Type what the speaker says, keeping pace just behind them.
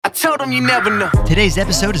Told them you never know. Today's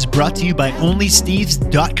episode is brought to you by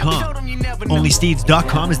OnlySteves.com.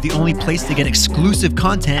 OnlySteves.com is the only place to get exclusive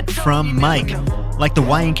content from Mike, like the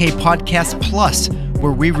YNK Podcast Plus,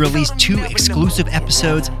 where we release 2 exclusive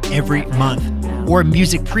episodes every month, or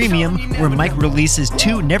Music Premium, where Mike releases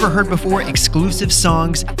 2 never-heard-before exclusive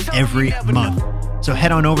songs every month. So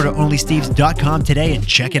head on over to OnlySteves.com today and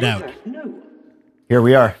check it out. Here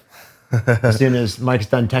we are. As soon as Mike's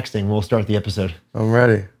done texting, we'll start the episode. I'm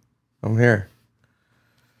ready. I'm here.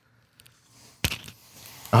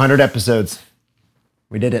 100 episodes.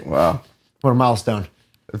 We did it. Wow. What a milestone.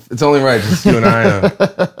 It's only right, just you and I in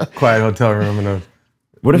a quiet hotel room in a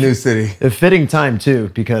new city. A fitting time, too,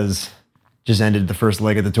 because just ended the first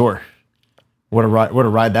leg of the tour. What a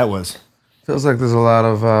ride that was. Feels like there's a lot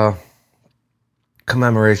of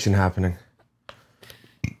commemoration happening.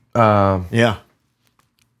 Yeah.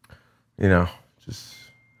 You know, just,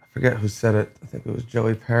 I forget who said it. I think it was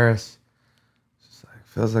Joey Paris. Just like,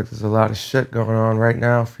 feels like there's a lot of shit going on right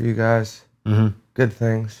now for you guys. Mm-hmm. Good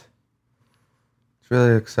things. It's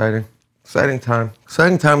really exciting. Exciting time.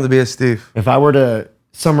 Exciting time to be a Steve. If I were to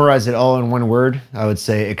summarize it all in one word, I would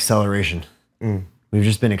say acceleration. We've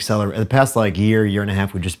just been accelerating. The past year and a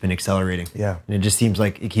half, we've just been accelerating. Yeah. And it just seems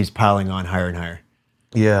like it keeps piling on higher and higher.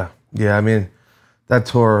 Yeah. Yeah, I mean, that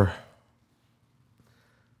tour,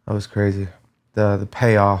 that was crazy. The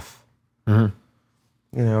payoff.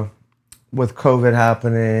 Mm-hmm. You know, with COVID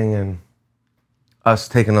happening and us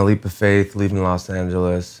taking a leap of faith, leaving Los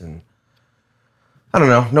Angeles, and I don't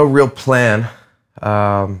know, no real plan,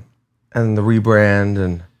 and the rebrand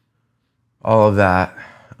and all of that.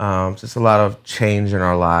 Just a lot of change in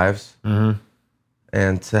our lives,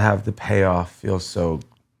 and to have the payoff feel so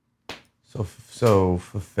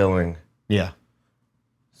fulfilling. Yeah.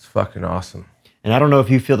 It's fucking awesome. And I don't know if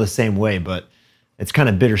you feel the same way, but it's kind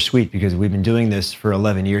of bittersweet because we've been doing this for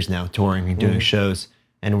 11 years now, touring and doing shows.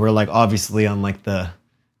 And we're obviously on the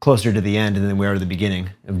closer to the end than we are to the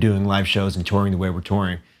beginning of doing live shows and touring the way we're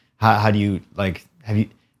touring. How do you how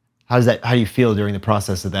do you feel during the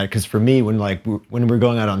process of that? Because for me, when we're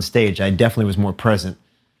going out on stage, I definitely was more present.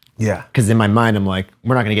 Yeah. Because in my mind, I'm like,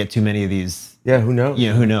 we're not going to get too many of these. Yeah, who knows?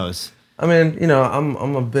 You know, who knows? I mean, you know,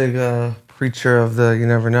 I'm a big preacher of the you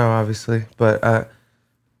never know, obviously. But,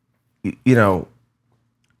 you know,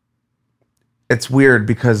 it's weird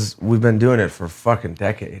because we've been doing it for a fucking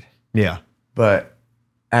decade. Yeah. But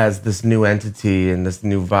as this new entity and this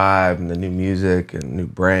new vibe and the new music and new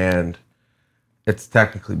brand, it's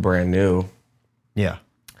technically brand new. Yeah.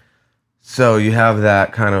 So you have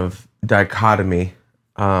that kind of dichotomy.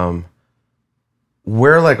 We're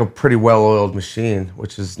like a pretty well-oiled machine,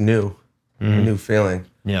 which is new, a new feeling.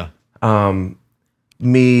 Yeah.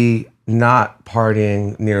 Me not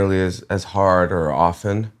partying nearly as hard or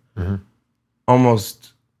often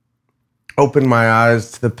almost opened my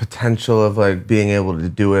eyes to the potential of being able to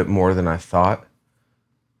do it more than I thought.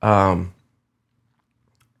 And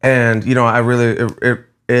you know, I really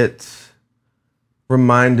it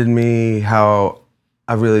reminded me how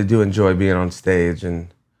I really do enjoy being on stage, and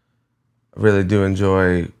I really do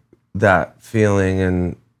enjoy that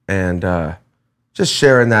feeling and just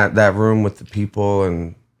sharing that room with the people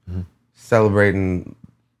and celebrating,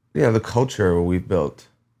 you know, the culture we've built.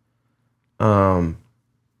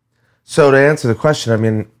 So to answer the question, I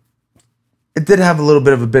mean, it did have a little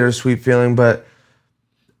bit of a bittersweet feeling, but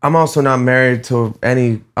I'm also not married to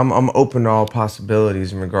any. I'm open to all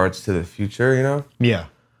possibilities in regards to the future. You know. Yeah.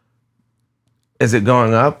 Is it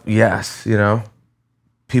going up? Yes. You know,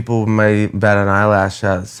 people may bat an eyelash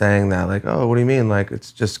at saying that, oh, what do you mean?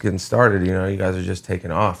 It's just getting started. You know, you guys are just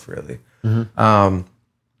taking off, really.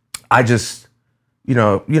 I just, you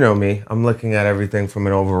know me. I'm looking at everything from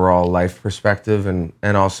an overall life perspective and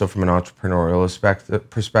also from an entrepreneurial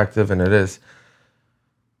perspective, and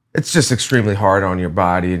it's just extremely hard on your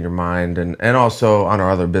body and your mind and also on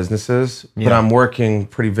our other businesses. Yeah. But I'm working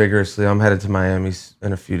pretty vigorously. I'm headed to Miami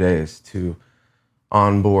in a few days to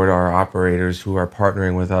onboard our operators who are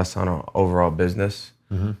partnering with us on our overall business,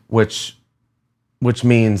 which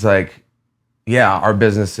means our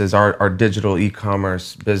businesses, our digital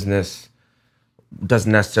e-commerce business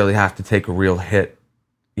doesn't necessarily have to take a real hit,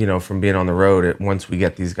 you know, from being on the road once we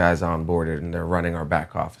get these guys onboarded and they're running our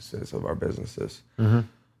back offices of our businesses.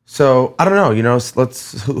 So I don't know, you know,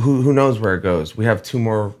 who knows where it goes. We have 2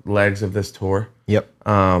 more legs of this tour. Yep.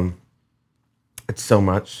 It's so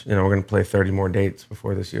much, you know, we're going to play 30 more dates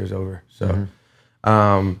before this year's over. So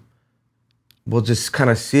we'll just kind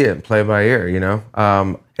of see it and play by ear, you know.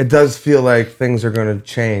 It does feel like things are going to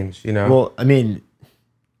change, you know. Well, I mean,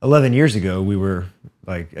 11 years ago, we were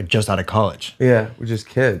like just out of college. Yeah, we're just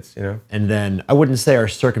kids, you know? And then I wouldn't say our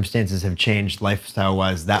circumstances have changed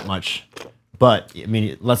lifestyle-wise that much. But, I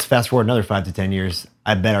mean, let's fast forward another 5 to 10 years.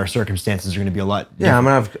 I bet our circumstances are going to be a lot Yeah, I'm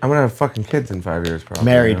gonna have fucking kids in 5 years, probably.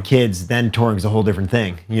 married, you know? kids, then touring's a whole different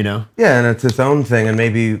thing, you know? Yeah, and it's its own thing, and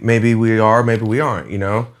maybe we are, maybe we aren't, you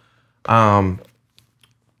know?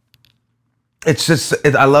 It's just,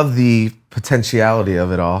 I love the potentiality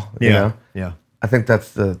of it all, you know? Yeah. I think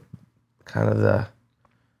that's the kind of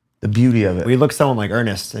the beauty of it. We look at someone like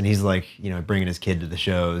Ernest, and he's like, you know, bringing his kid to the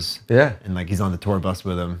shows. Yeah. And like he's on the tour bus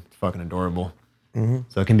with him. It's fucking adorable.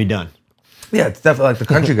 So it can be done. Yeah, it's definitely like the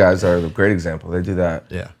country guys are a great example. They do that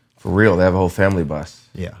Yeah. for real. They have a whole family bus.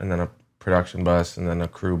 Yeah. And then a production bus and then a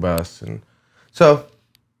crew bus. And so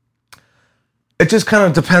it just kind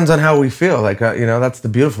of depends on how we feel. Like, you know, that's the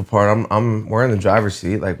beautiful part. We're in the driver's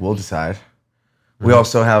seat. Like, we'll decide. We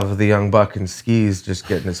also have the young buck in skis just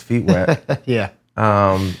getting his feet wet. Yeah.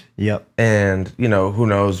 Yep. And, you know, who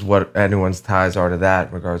knows what anyone's ties are to that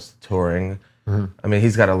in regards to touring. I mean,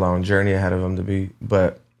 he's got a long journey ahead of him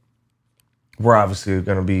but we're obviously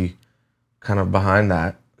going to be kind of behind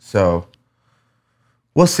that. So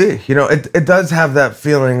we'll see. You know, it does have that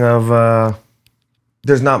feeling of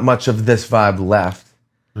there's not much of this vibe left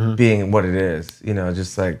being what it is. You know,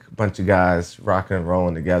 just like a bunch of guys rocking and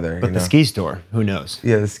rolling together. But you the know? skis tour, who knows?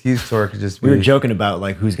 Yeah, the skis tour could just be... We were joking about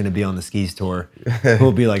like who's going to be on the skis tour.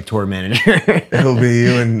 Who'll be like tour manager? It'll be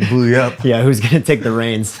you and Blue Yup. Yeah, who's going to take the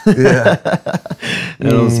reins? Yeah. And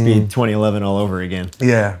it'll just be 2011 all over again.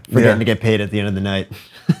 Yeah. Forgetting to get paid at the end of the night.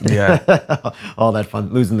 Yeah. All that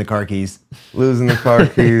fun. Losing the car keys. Losing the car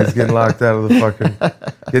keys, getting locked out of the fucking...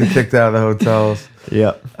 Getting kicked out of the hotels.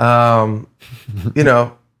 Yeah. You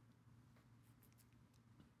know,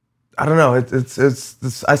 I don't know.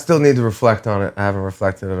 It's I still need to reflect on it. I haven't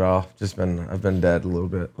reflected at all. I've been dead a little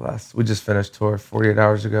bit. We just finished tour 48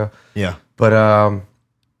 hours ago. Yeah. But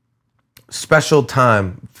special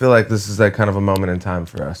time. I feel like this is like kind of a moment in time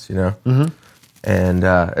for us, you know. And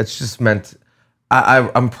it's just meant.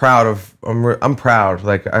 I'm proud. I'm proud.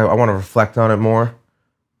 Like I want to reflect on it more.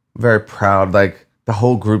 I'm very proud. Like the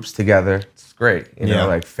whole group's together. It's great. You know,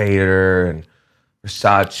 like Fader and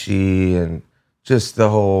Versace and just the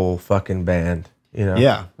whole fucking band, you know?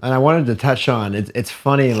 Yeah, and I wanted to touch on, it's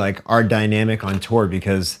funny, like, our dynamic on tour,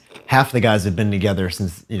 because half the guys have been together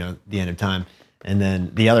since, you know, the end of time, and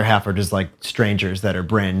then the other half are just, like, strangers that are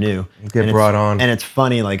brand new. Get brought on. And it's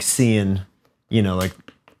funny, like, seeing, you know, like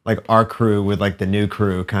our crew with, like, the new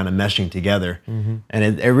crew kind of meshing together. And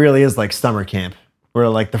it really is like summer camp, where,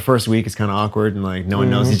 like, the first week is kind of awkward, and, like, no one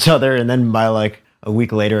knows each other, and then by, like, a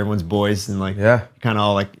week later, everyone's boys, and, like, kind of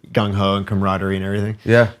all, like, gung-ho and camaraderie and everything.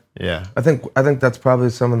 Yeah. Yeah. I think that's probably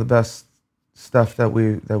some of the best stuff that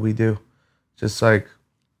we do. Just like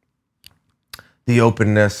the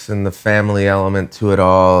openness and the family element to it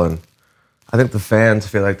all, and I think the fans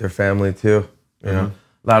feel like they're family too. You know,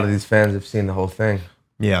 a lot of these fans have seen the whole thing.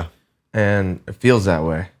 Yeah. And it feels that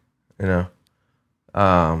way. You know.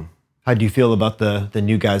 How do you feel about the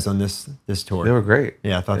new guys on this tour? They were great.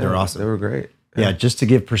 Yeah, I thought they were awesome. They were great. Yeah, just to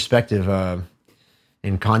give perspective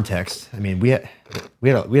in context, I mean, we had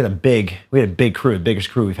a big crew, the biggest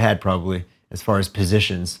crew we've had probably as far as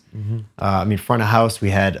positions. I mean, front of house, we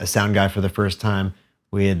had a sound guy for the first time.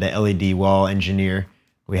 We had the LED wall engineer.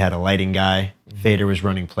 We had a lighting guy. Fader was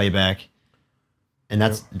running playback, and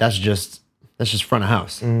that's just front of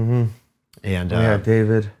house. And We had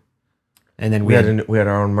David. And then we had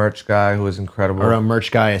our own merch guy who was incredible. Our own merch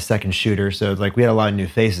guy, a second shooter. So it's like we had a lot of new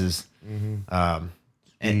faces.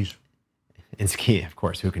 And ski, of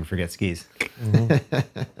course. Who can forget skis?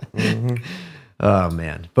 Oh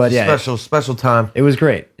man, but yeah, special time. It was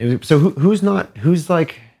great. So who's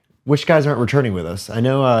like, which guys aren't returning with us? I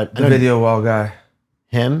know The video wall guy,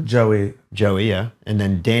 him, Joey, yeah, and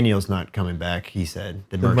then Daniel's not coming back. He said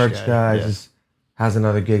the merch guy just has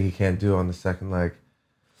another gig he can't do on the second leg.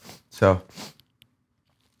 So,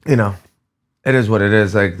 you know, it is what it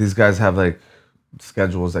is. Like these guys have like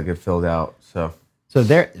schedules that get filled out. So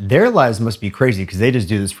their lives must be crazy because they just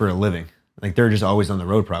do this for a living. Like they're just always on the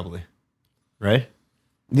road, probably, right?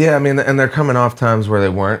 Yeah, I mean, and they're coming off times where they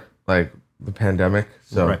weren't, like the pandemic.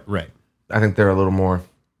 So right. I think they're a little more,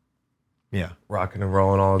 rocking and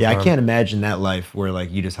rolling all the time. Yeah, I can't imagine that life where like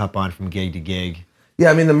you just hop on from gig to gig. Yeah,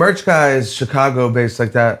 I mean, the merch guy is Chicago based,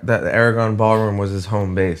 like that Aragon Ballroom was his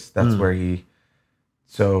home base. That's where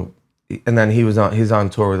and then he's on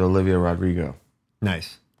tour with Olivia Rodrigo.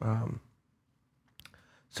 Nice.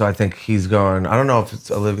 So I think he's going. I don't know if it's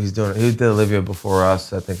Olivia. He did Olivia before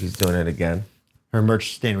us. I think he's doing it again. Her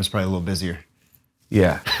merch stand was probably a little busier.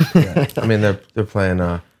 Yeah. I mean, they're playing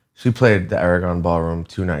She played the Aragon Ballroom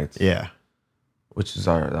 2 nights. Yeah.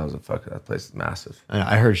 That place is massive.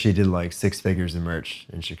 I heard she did like 6 figures in merch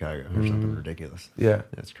in Chicago or something ridiculous. Yeah.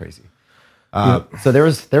 That's crazy. So there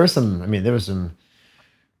was some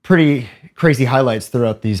pretty crazy highlights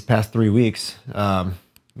throughout these past 3 weeks.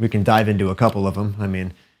 We can dive into a couple of them. I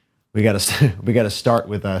mean, we got to start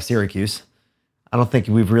with Syracuse. I don't think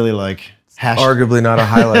we've really like Arguably not a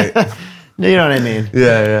highlight. You know what I mean?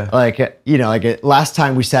 Yeah. Like last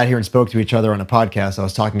time we sat here and spoke to each other on a podcast, I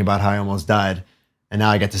was talking about how I almost died, and now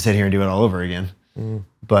I get to sit here and do it all over again.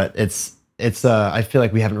 But it's I feel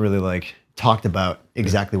like we haven't really like talked about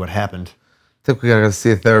exactly what happened. I think we gotta go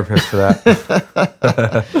see a therapist for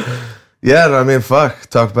that. Yeah, I mean, fuck.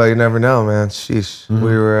 Talk about you never know, man. Sheesh.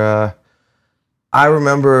 We were. I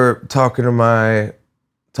remember talking to my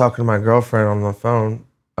girlfriend on the phone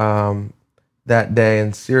that day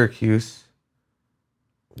in Syracuse.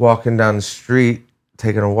 Walking down the street,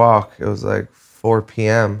 taking a walk. It was like 4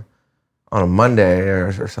 p.m. on a Monday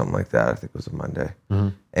or something like that. I think it was a Monday.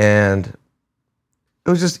 And it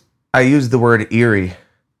was just, I used the word eerie.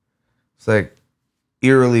 It's like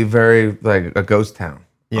eerily very like a ghost town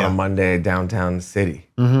on a Monday downtown city.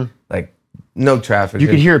 Like no traffic. You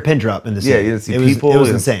could hear a pin drop in the city. Yeah, you didn't see people. It was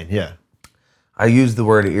insane, yeah. I used the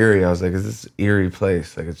word eerie. I was like, is this an eerie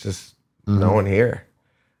place? Like it's just no one here.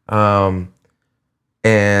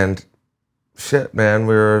 And shit, man,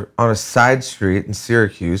 we were on a side street in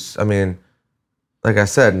Syracuse. I mean, like I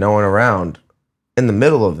said, no one around in the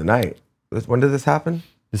middle of the night. When did this happen?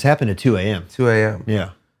 This happened at 2 a.m. 2 a.m.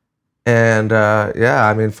 Yeah. And yeah,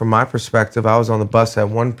 I mean, from my perspective, I was on the bus at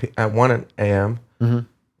 1 a.m.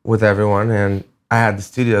 With everyone, and I had the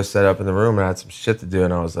studio set up in the room, and I had some shit to do,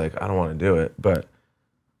 and I was like, I don't want to do it, but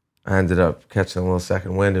I ended up catching a little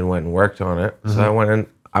second wind and went and worked on it. So I went in.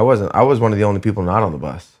 I was one of the only people not on the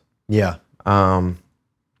bus. Yeah. I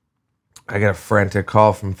get a frantic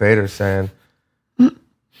call from Fader saying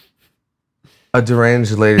a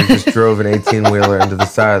deranged lady just drove an 18-wheeler into the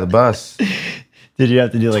side of the bus. Did you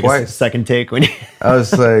have to do like a second take when you... I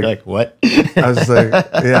was like... like, what? I was like,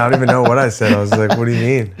 yeah, I don't even know what I said. I was like, what do you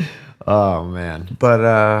mean? Oh, man.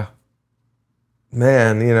 But,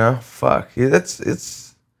 man, you know, fuck.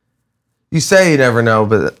 It's... You say you never know,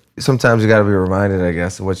 but sometimes you got to be reminded, I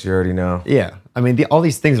guess, of what you already know. Yeah. I mean, all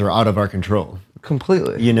these things are out of our control.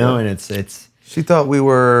 Completely. You know, and it's... She thought we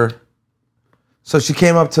were... So she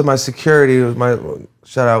came up to my security,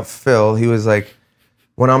 shout out Phil. He was like,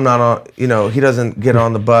 when I'm not on, you know, he doesn't get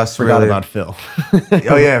on the bus. Forgot about Phil.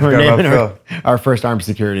 Oh yeah, I forgot about Phil. Our first armed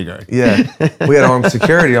security guard. Yeah, we had armed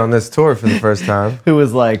security on this tour for the first time. Who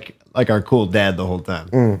was like our cool dad the whole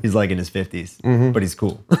time. He's like in his 50s, but he's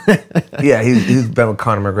cool. Yeah, he's been with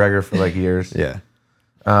Conor McGregor for like years. Yeah.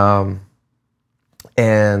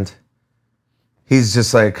 And he's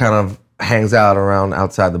just like kind of hangs out around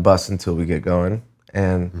outside the bus until we get going.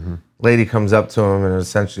 And lady comes up to him and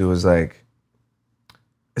essentially was like,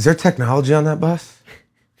 is there technology on that bus?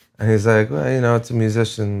 And he's like, well, you know, it's a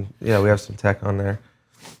musician. Yeah, we have some tech on there.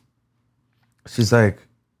 She's like,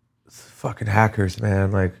 fucking hackers,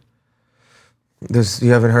 man. Like,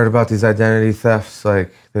 you haven't heard about these identity thefts?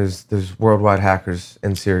 Like, there's worldwide hackers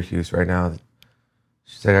in Syracuse right now.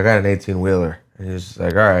 She's like, I got an 18-wheeler. And he's just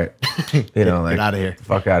like, all right. You know, like, get out of here. Get the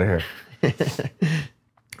fuck out of here.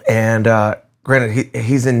 And granted,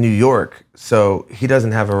 he's in New York, so he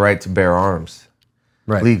doesn't have a right to bear arms.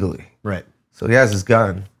 Right. Legally. Right. So he has his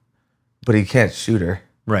gun, but he can't shoot her.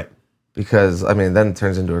 Right. Because, I mean, then it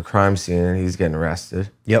turns into a crime scene and he's getting arrested.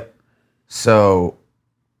 Yep. So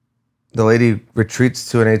the lady retreats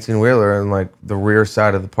to an 18-wheeler in like the rear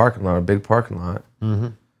side of the parking lot, a big parking lot.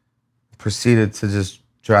 Proceeded to just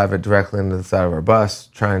drive it directly into the side of our bus,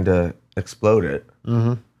 trying to explode it.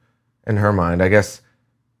 In her mind, I guess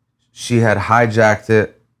she had hijacked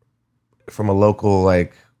it from a local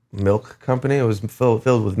like milk company. It was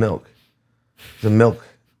filled with milk. It was a milk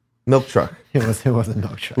truck. It was a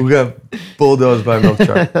milk truck. We got bulldozed by a milk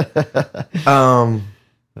truck.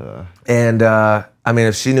 I mean,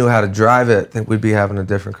 if she knew how to drive it, I think we'd be having a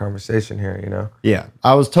different conversation here, you know? Yeah.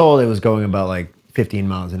 I was told it was going about like 15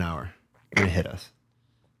 miles an hour when it hit us.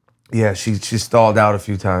 Yeah, she stalled out a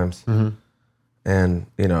few times. And,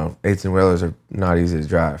 you know, 18-wheelers are not easy to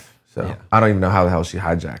drive. So yeah. I don't even know how the hell she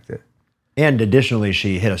hijacked it. And additionally,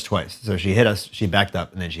 she hit us twice. So she hit us, she backed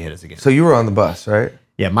up, and then she hit us again. So you were on the bus, right?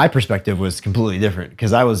 Yeah, my perspective was completely different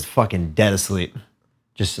because I was fucking dead asleep.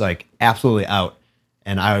 Just like absolutely out.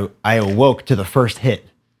 And I awoke to the first hit.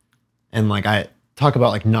 And like I talk about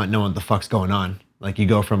like not knowing what the fuck's going on. Like you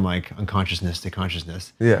go from like unconsciousness to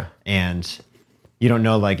consciousness. Yeah. And You don't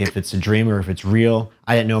know like if it's a dream or if it's real.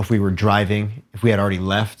 I didn't know if we were driving, if we had already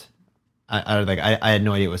left. I had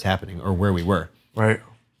no idea what was happening or where we were. Right.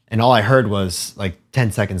 And all I heard was like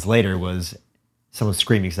 10 seconds later was someone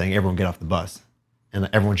screaming saying, "Everyone get off the bus." And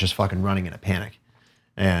everyone's just fucking running in a panic.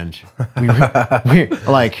 And we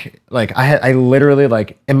I literally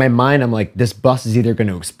like in my mind, I'm like, this bus is either going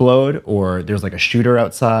to explode or there's like a shooter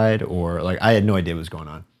outside, or like I had no idea what was going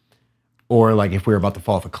on. Or like if we were about to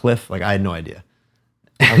fall off a cliff, like I had no idea.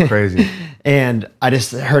 How crazy. And I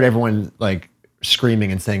just heard everyone like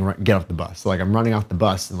screaming and saying, "Get off the bus." So like I'm running off the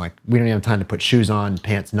bus and like we don't even have time to put shoes on,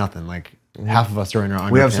 pants, nothing. Like half of us are in our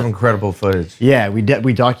underpants. We have some incredible footage. Yeah, we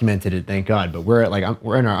documented it, thank God. But we're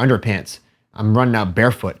in our underpants. I'm running out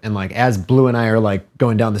barefoot, and like as Blue and I are like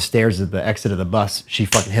going down the stairs at the exit of the bus, she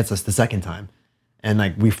fucking hits us the second time, and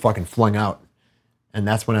like we fucking flung out, and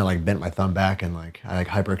that's when I like bent my thumb back and like I like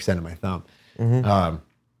hyperextended my thumb.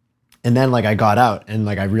 And then like I got out and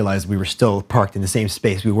like I realized we were still parked in the same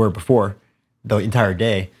space we were before the entire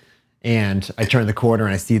day, and I turned the corner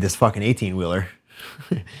and I see this fucking 18-wheeler.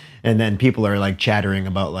 And then people are like chattering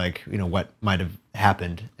about like, you know, what might have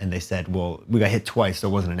happened. And they said, well, we got hit twice, so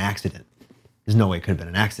it wasn't an accident. There's no way it could have been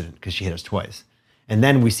an accident because she hit us twice. And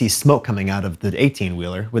then we see smoke coming out of the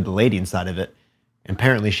 18-wheeler with the lady inside of it. And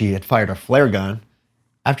apparently she had fired a flare gun.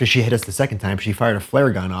 After she hit us the second time, she fired a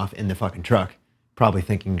flare gun off in the fucking truck, probably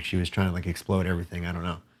thinking she was trying to like explode everything. I don't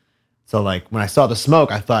know. So like when I saw the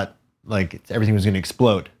smoke, I thought like everything was going to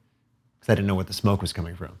explode because I didn't know what the smoke was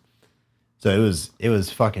coming from. So it was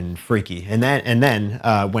fucking freaky. And then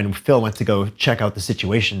when Phil went to go check out the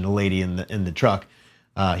situation, the lady in the truck,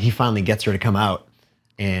 he finally gets her to come out,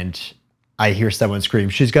 and I hear someone scream,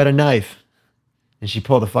 "She's got a knife," and she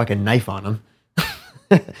pulled a fucking knife on him.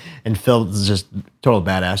 And Phil's just total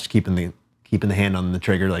badass, keeping the hand on the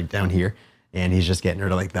trigger like down here, and he's just getting her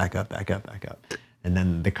to like back up. And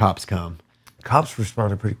then the cops come. Cops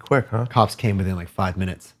responded pretty quick, huh? Cops came within like 5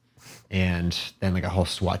 minutes. And then like a whole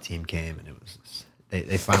SWAT team came, and it was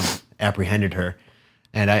they finally apprehended her.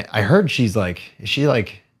 And I heard she's like, is she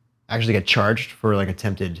like actually got charged for like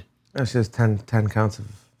attempted? No, she has 10 counts of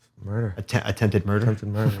murder. Attempted murder. Attempted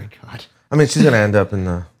murder. Oh my God. I mean, she's gonna end up in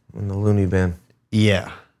the loony bin.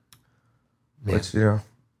 Yeah. Which, you know,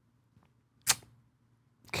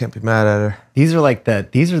 can't be mad at her. These are like the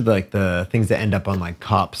things that end up on like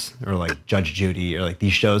Cops or like Judge Judy or like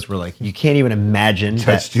these shows where like you can't even imagine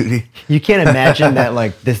Judy. You can't imagine that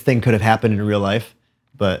like this thing could have happened in real life,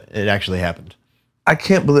 but it actually happened. I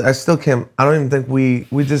still can't. I don't even think we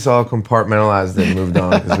just all compartmentalized it and moved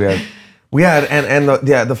on because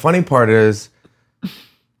the funny part is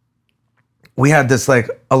we had this like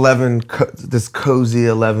this cozy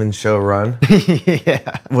 11 show run.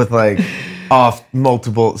 Yeah. With like off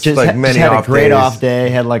multiple, just like many had off a great days. off day,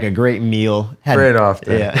 had like a great meal. Great off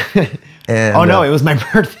day. Yeah. And, oh no, it was my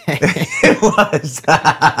birthday. It was.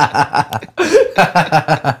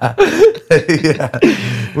 Yeah.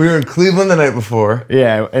 We were in Cleveland the night before.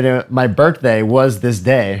 Yeah, and my birthday was this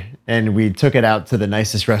day, and we took it out to the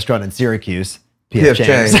nicest restaurant in Syracuse, P.F.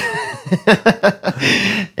 Chang's.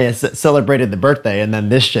 And celebrated the birthday, and then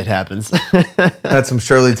this shit happens. Had some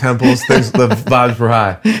Shirley Temples. The vibes were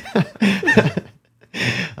high.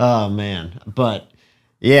 Oh man, but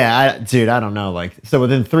yeah, dude, I don't know. Like, so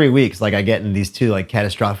within 3 weeks, like I get in these two like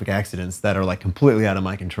catastrophic accidents that are like completely out of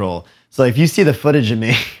my control. So if you see the footage of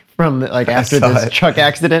me from like after this truck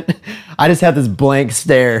accident, I just have this blank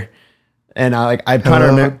stare, and I'm trying to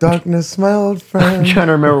remember darkness, my old friend. I'm trying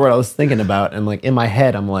to remember what I was thinking about, and like in my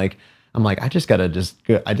head, I'm like, I just gotta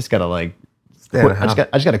like. I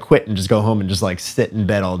just gotta quit and just go home and just like sit in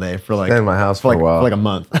bed all day for like stay in my house for a while, for like a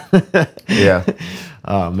month. Yeah.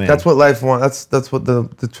 Oh man. That's what life wants. That's what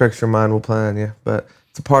the tricks your mind will play on you. But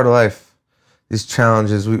it's a part of life. These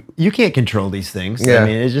challenges, you can't control these things. Yeah. I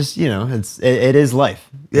mean, it's just, you know, it is life.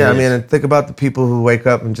 Yeah, I mean, and think about the people who wake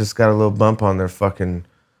up and just got a little bump on their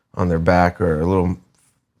back or a little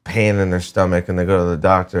pain in their stomach, and they go to the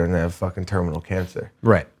doctor and they have fucking terminal cancer.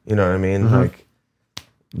 Right. You know what I mean? Like,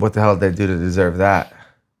 what the hell did they do to deserve that?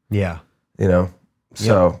 Yeah. You know?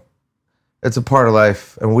 So it's a part of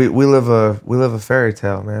life, and we live a fairy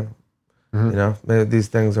tale, man. You know? Maybe these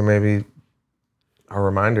things are maybe our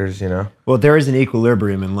reminders, you know? Well, there is an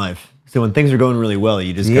equilibrium in life. So when things are going really well,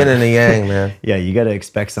 you just The yin and the yang, man. Yeah, you got to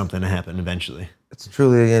expect something to happen eventually. It's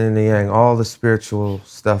truly a yin and a yang. All the spiritual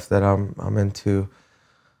stuff that I'm into,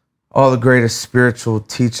 all the greatest spiritual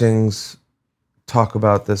teachings talk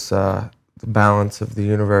about this the balance of the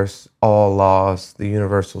universe, all laws, the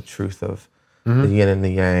universal truth of the yin and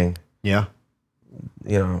the yang. Yeah.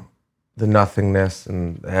 You know, the nothingness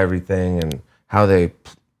and everything, and how they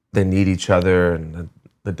they need each other, and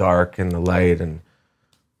the dark and the light, and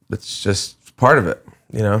it's just part of it,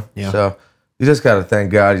 you know? Yeah. So you just got to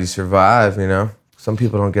thank God you survive, you know? Some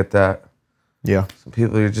people don't get that. Yeah. Some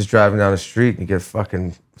people, you're just driving down the street and you get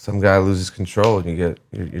some guy loses control and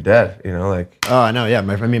you're dead, you know? Like, Oh, I know. Yeah.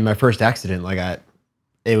 My first accident,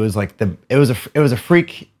 it was a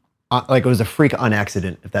freak, like it was a freak on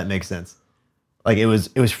accident, if that makes sense. Like it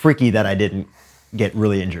was freaky that I didn't get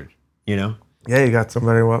really injured, you know? yeah, you got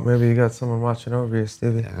somebody, maybe you got someone watching over you,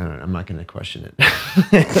 Stevie. I don't know, I'm not going to question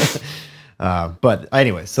it. But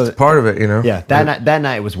anyway, so Part of it, you know? yeah, that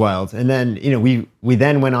night was wild. And then, you know, we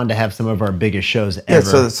then went on to have some of our biggest shows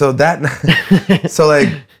ever. Yeah, so that night, so like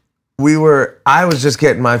I was just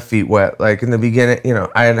getting my feet wet. Like in the beginning, you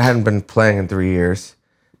know, I hadn't been playing in 3 years.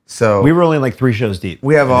 So we were only like 3 shows deep.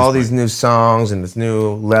 we have all these new songs and this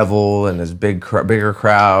new level and this bigger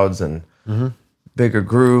crowds and bigger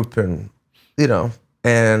group, and you know,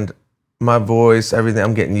 and my voice, everything,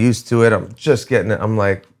 I'm getting used to it. I'm just getting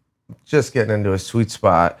into a sweet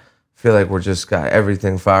spot. Feel like we're just got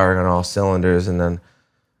everything firing on all cylinders. And then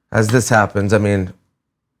as this happens, I mean,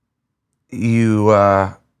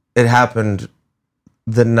 it happened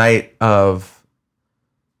the night of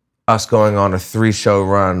us going on a 3-show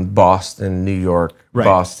run, Boston, New York, Right.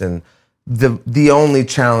 Boston. The only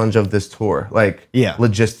challenge of this tour, like Yeah.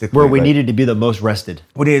 logistically. Where we like, needed to be the most rested.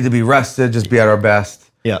 we needed to be rested, just be at our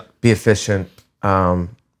best, Yeah. be efficient.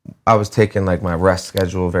 I was taking like my rest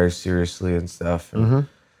schedule very seriously and stuff. And,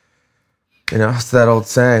 you know, it's that old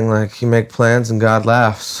saying, like you make plans and God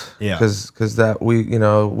laughs. Yeah. Because that we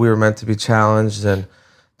were meant to be challenged, and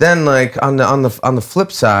then like on the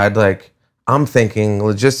flip side, like I'm thinking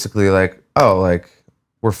logistically, like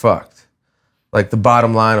we're fucked. Like the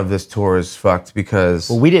bottom line of this tour is fucked because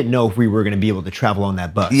Well, we didn't know if we were going to be able to travel on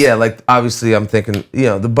that bus. yeah, like obviously I'm thinking, you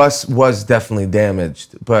know, the bus was definitely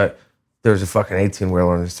damaged, but there was a fucking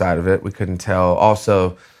 18-wheeler on the side of it. We couldn't tell.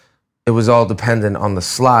 Also, it was all dependent on the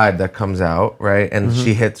slide that comes out, right? And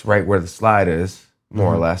she hits right where the slide is,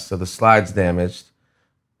 more or less. So the slide's damaged,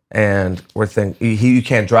 and we're thinking you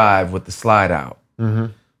can't drive with the slide out.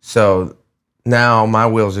 So now my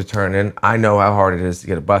wheels are turning. I know how hard it is to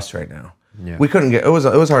get a bus right now. Yeah. We couldn't get. It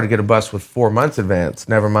was hard to get a bus with 4 months advance.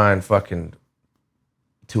 Never mind fucking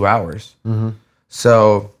 2 hours.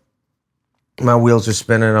 So my wheels are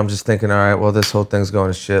spinning. I'm just thinking, all right, well, this whole thing's going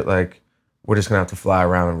to shit. Like we're just gonna have to fly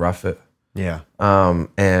around and rough it. Yeah.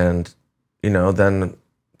 And you know, then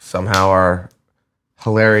somehow our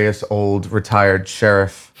hilarious old retired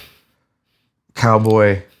sheriff,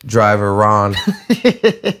 cowboy driver Ron,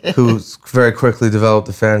 who's very quickly developed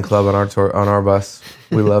a fan club on our tour, on our bus.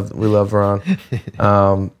 We love Ron.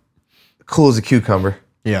 Cool as a cucumber.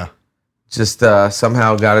 Yeah. Just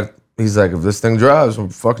somehow got it. He's like, if this thing drives, I'm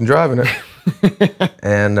fucking driving it.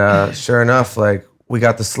 And sure enough, like we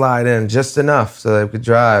got the slide in just enough so that we could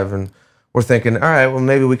drive. And we're thinking, all right, well,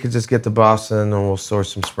 maybe we could just get to Boston and we'll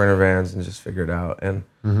source some Sprinter vans and just figure it out. And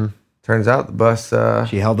turns out the bus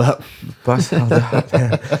She held up. held up,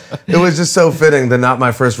 man. It was just so fitting that Not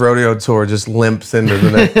My First Rodeo tour just limps into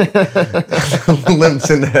the next, limps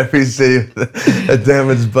into every city, a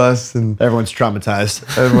damaged bus, and Everyone's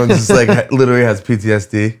traumatized. everyone's just like literally has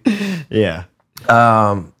PTSD. Yeah.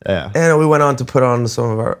 Yeah. And we went on to put on some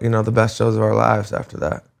of our, you know, the best shows of our lives after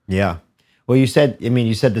that. Yeah. Well, you said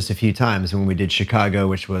this a few times when we did Chicago,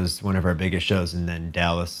 which was one of our biggest shows, and then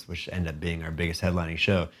Dallas, which ended up being our biggest headlining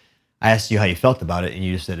show. I asked you how you felt about it, and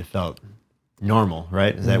you said it felt normal,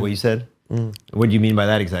 right? Is that what you said? What do you mean by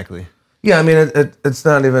that exactly? Yeah, I mean, it's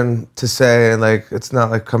not even to say, like, it's not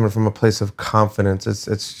like coming from a place of confidence.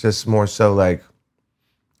 It's just more so like,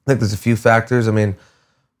 I think there's a few factors. I mean,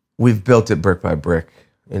 we've built it brick by brick,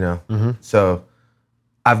 you know? So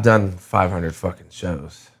I've done 500 fucking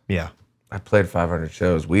shows. Yeah. I played 500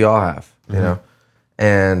 shows. We all have, you know?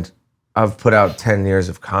 And I've put out 10 years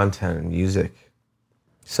of content and music.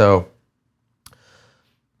 So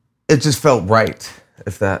it just felt right.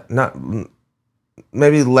 If that, not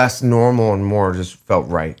maybe less normal and more just felt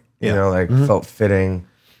right. You know, like felt fitting.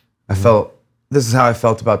 I felt, this is how I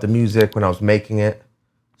felt about the music when I was making it.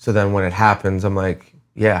 So then when it happens, I'm like,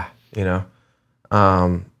 yeah, you know?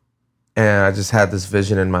 And I just had this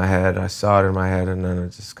vision in my head. I saw it in my head, and then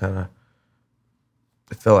it just kind of,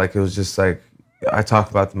 I felt like it was just like, I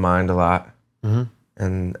talk about the mind a lot,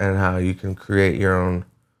 and how you can create your own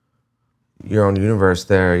universe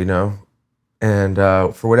there, you know? And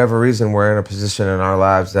for whatever reason, we're in a position in our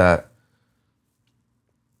lives that,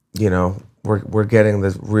 you know, we're getting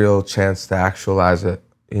this real chance to actualize it,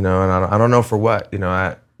 you know? And I don't know for what, you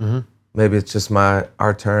know? Maybe it's just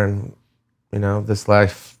our turn, you know, this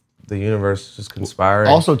life the universe just conspiring.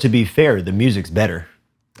 Also, to be fair, the music's better.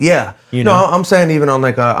 Yeah. You No, know? I'm saying even on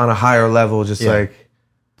like on a higher level, just Yeah. like,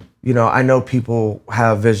 you know, I know people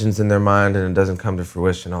have visions in their mind and it doesn't come to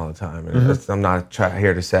fruition all the time. And I'm not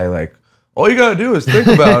here to say like, all you gotta do is think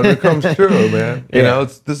about it, it comes true, man. You know,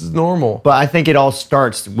 this is normal. But I think it all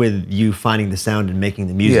starts with you finding the sound and making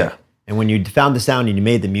the music. Yeah. And when you found the sound and you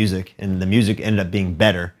made the music, and the music ended up being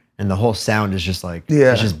better, and the whole sound is just like,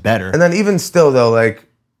 it's just better. And then even still though, like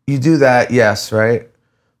you do that, yes, right?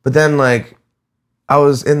 But then like I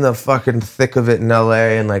was in the fucking thick of it in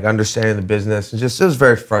LA and like understanding the business and just, it was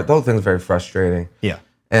the whole thing was very frustrating. Yeah.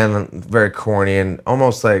 And very corny and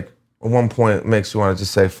almost like at one point it makes you want to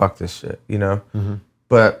just say, fuck this shit, you know?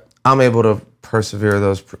 But I'm able to persevere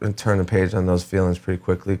those and turn the page on those feelings pretty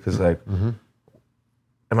quickly because like,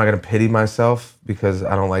 am I going to pity myself because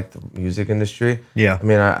I don't like the music industry? Yeah. I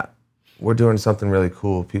mean, we're doing something really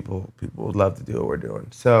cool. People would love to do what we're doing.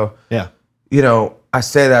 So, Yeah. you know, I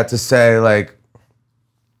say that to say like,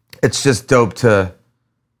 it's just dope to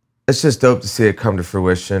see it come to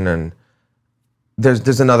fruition. And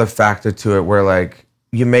there's another factor to it where like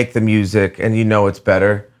you make the music and you know it's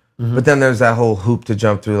better, but then there's that whole hoop to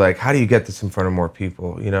jump through. Like, how do you get this in front of more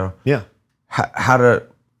people? You know? Yeah.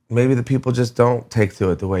 Maybe the people just don't take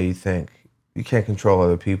to it the way you think. You can't control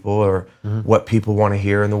other people or what people want to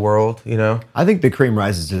hear in the world, you know? I think the cream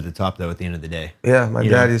rises to the top, though, at the end of the day. Yeah, my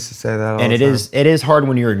dad used to say that all And the time. it is hard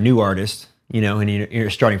when you're a new artist, you know, and you're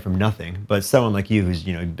starting from nothing. But someone like you who's,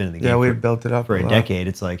 you know, been in the game we built it up for a lot. decade,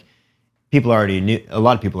 it's like a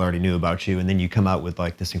lot of people already knew about you, and then you come out with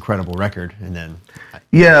like this incredible record, and then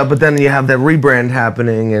Yeah, but then you have that rebrand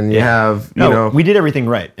happening and you have, you know. we did everything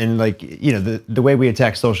right. And like, you know, the way we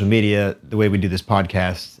attack social media, the way we do this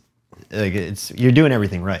podcast, like you're doing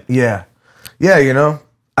everything right. Yeah. Yeah, you know,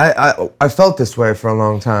 I felt this way for a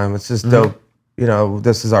long time. It's just dope, you know,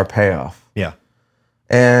 this is our payoff. Yeah.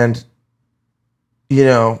 And, you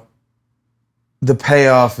know, the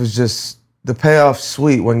payoff's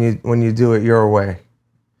sweet when you do it your way.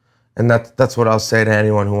 And that's what I'll say to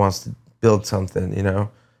anyone who wants to build something, you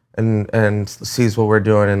know, and sees what we're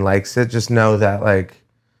doing and likes it. Just know that like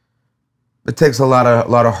it takes a lot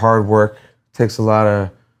of hard work.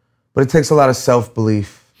 But it takes a lot of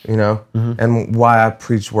self-belief, you know, and why I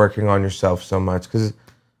preach working on yourself so much. Because,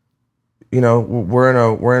 you know,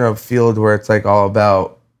 we're in a field where it's like all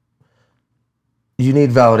about, you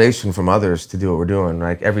need validation from others to do what we're doing.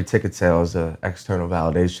 Like every ticket sale is an external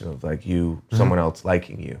validation of like someone else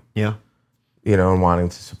liking you. Yeah. You know, and wanting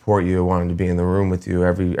to support you, wanting to be in the room with you,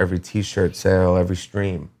 every t-shirt sale, every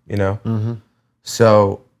stream, you know?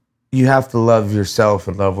 So you have to love yourself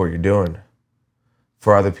and love what you're doing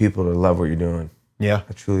for other people to love what you're doing. Yeah.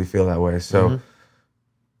 I truly feel that way. So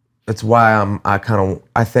that's why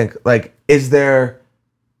I think like,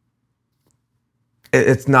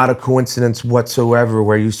 it's not a coincidence whatsoever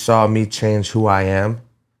where you saw me change who I am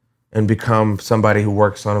and become somebody who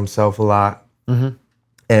works on himself a lot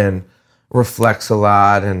and reflects a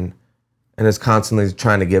lot and is constantly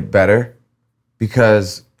trying to get better,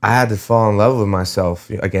 because I had to fall in love with myself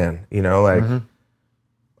again, you know, like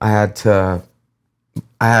I had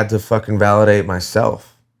to fucking validate myself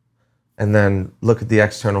and then look at the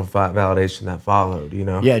external validation that followed, you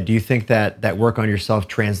know? Yeah. Do you think that work on yourself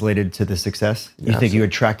translated to the success? You think you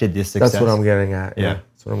attracted this success? That's what I'm getting at. Yeah.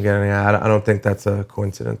 That's what I'm getting at. I don't think that's a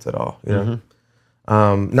coincidence at all, you know?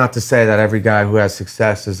 Not to say that every guy who has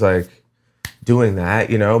success is like doing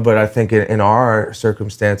that, you know, but I think in our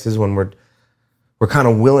circumstances when we're kind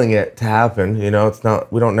of willing it to happen, you know,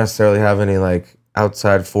 we don't necessarily have any like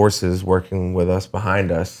outside forces working with us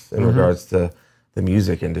behind us in regards to the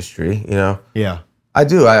music industry, you know? Yeah. I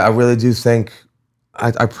do. I really do think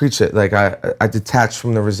I preach it. Like I detached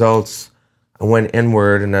from the results. I went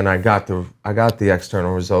inward, and then I got the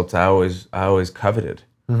external results I always coveted.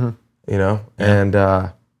 You know, and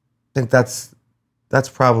I think that's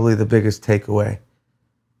probably the biggest takeaway.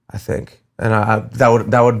 I think, and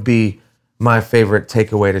that would be my favorite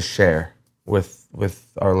takeaway to share with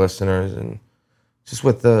our listeners and just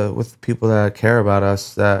with the people that care about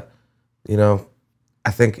us. That, you know, I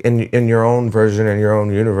think in your own version, in your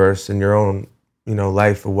own universe, in your own, you know,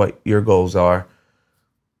 life of what your goals are,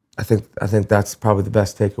 I think that's probably the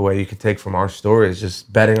best takeaway you could take from our story, is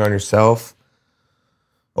just betting on yourself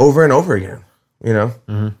over and over again, you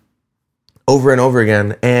know, over and over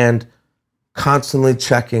again, and constantly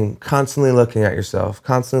checking, constantly looking at yourself,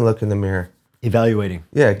 constantly look in the mirror, Evaluating.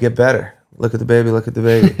 Yeah, get better. Look at the baby,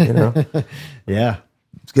 you know. Yeah.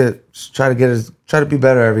 Try to be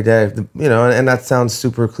better every day, you know, and that sounds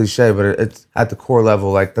super cliche, but it's at the core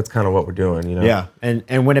level, like that's kind of what we're doing, you know. Yeah.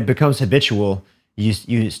 And when it becomes habitual,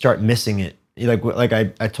 you start missing it. Like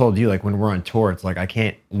I told you, like when we're on tour, it's like I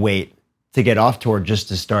can't wait to get off tour just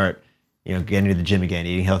to start, getting to the gym again,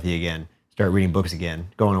 eating healthy again, start reading books again,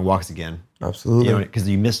 going on walks again. Absolutely. Because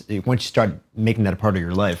you miss once you start making that a part of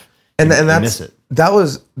your life, and you that's miss it.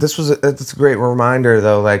 That's a great reminder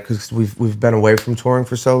though, like because we've been away from touring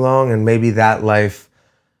for so long, and maybe that life,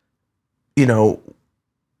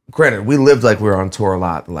 granted, we lived like we were on tour a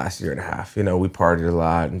lot the last year and a half. We partied a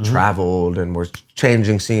lot and traveled and we're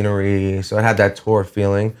changing scenery. So I had that tour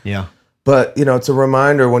feeling. Yeah. But, it's a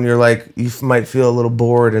reminder when you're like, you might feel a little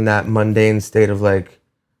bored in that mundane state of like,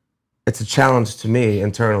 it's a challenge to me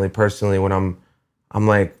internally, personally, when I'm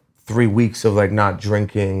like 3 weeks of like not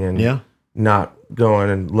drinking and not going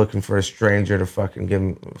and looking for a stranger to fucking give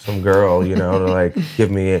me some girl, to like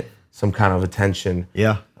give me some kind of attention.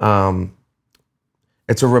 Yeah.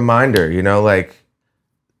 It's a reminder, like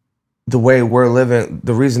the way we're living,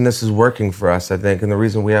 the reason this is working for us, I think, and the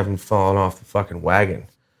reason we haven't fallen off the fucking wagon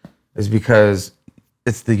is because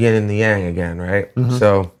it's the yin and the yang again, right? Mm-hmm.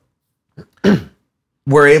 So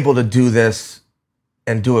we're able to do this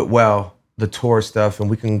and do it well, the tour stuff, and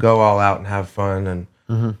we can go all out and have fun and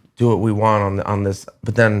do what we want on this.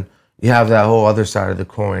 But then you have that whole other side of the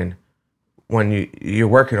coin when you're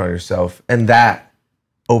working on yourself, and that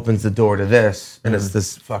opens the door to this, and it's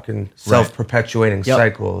this fucking self-perpetuating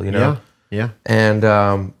cycle, Yeah. And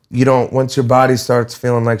once your body starts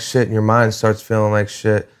feeling like shit and your mind starts feeling like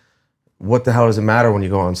shit, what the hell does it matter when you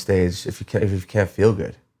go on stage if you can't feel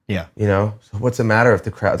good? Yeah. So what's the matter if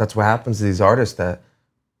the crowd? That's what happens to these artists that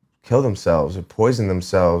kill themselves or poison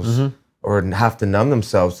themselves or have to numb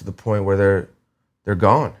themselves to the point where they're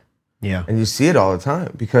gone. Yeah. And you see it all the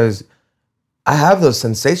time because I have those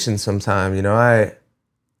sensations sometimes.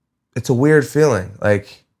 It's a weird feeling.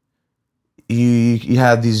 Like you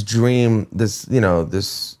have this dream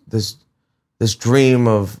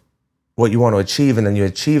of what you want to achieve, and then you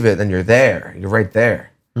achieve it, and you're there. You're right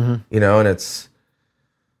there. And it's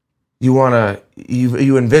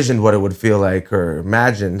you envisioned what it would feel like or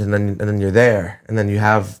imagined, and then you're there, and then you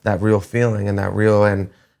have that real feeling and that real and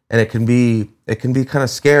it can be kind of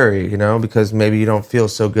scary, because maybe you don't feel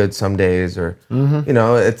so good some days, or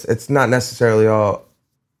it's not necessarily all.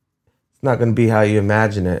 Not going to be how you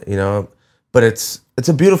imagine it, but it's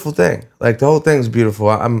a beautiful thing. Like the whole thing's beautiful.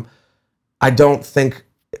 I don't think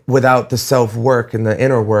without the self work and the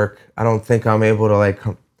inner work, I don't think I'm able to like,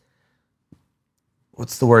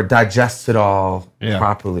 what's the word? Digest it all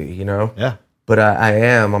properly, Yeah. But I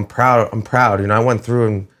am. I'm proud. I went through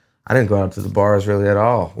and I didn't go out to the bars really at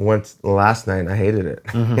all. I went last night and I hated it.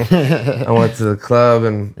 I went to the club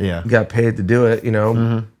and got paid to do it,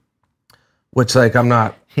 which like I'm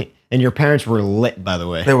not. And your parents were lit, by the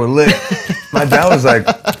way. They were lit. My dad was like,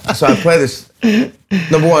 so I play this.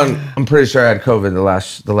 Number one, I'm pretty sure I had COVID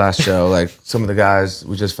the last show. Like some of the guys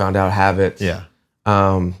we just found out have it. Yeah.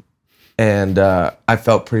 And I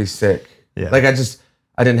felt pretty sick. Yeah. Like I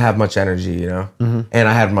didn't have much energy, And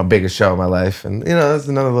I had my biggest show of my life, and that's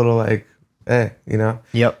another little like, hey,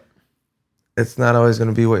 Yep. It's not always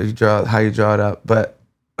going to be how you draw it up, but.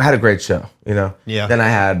 I had a great show, Yeah. Then I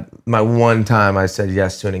had my one time I said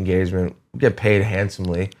yes to an engagement, get paid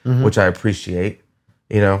handsomely, which I appreciate,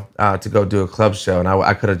 to go do a club show, and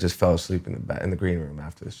I could have just fell asleep in the green room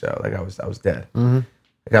after the show, like I was dead. I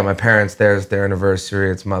got my parents there. It's their anniversary.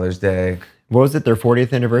 It's Mother's Day. What was it? Their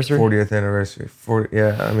 40th anniversary? 40th anniversary. 40.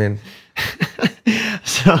 Yeah, I mean.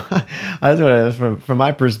 So I was from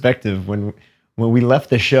my perspective, when we left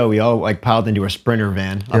the show, we all like piled into a Sprinter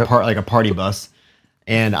van, like a party bus.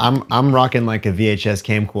 And I'm rocking like a VHS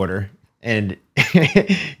camcorder, and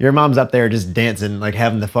your mom's up there just dancing, like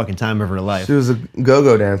having the fucking time of her life. She was a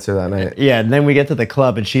go-go dancer that night. Yeah, and then we get to the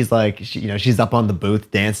club, and she's like, she's up on the booth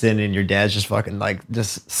dancing, and your dad's just fucking like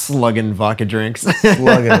just slugging vodka drinks.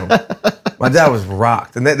 Slugging them. My dad was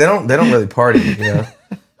rocked, and they don't really party.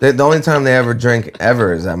 The only time they ever drink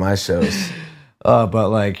ever is at my shows. But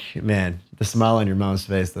like, man, the smile on your mom's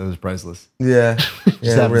face, that was priceless. Yeah,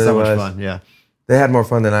 Just having really so much fun. Yeah. They had more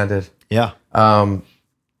fun than I did. Yeah.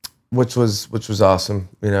 Which was awesome,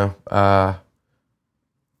 I'm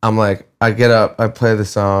like, I get up, I play the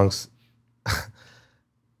songs.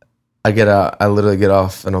 I get out, I literally get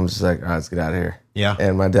off, and I'm just like, all right, let's get out of here. Yeah.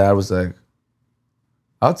 And my dad was like,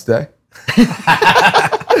 I'll stay.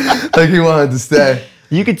 Like he wanted to stay.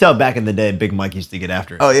 You could tell back in the day, Big Mike used to get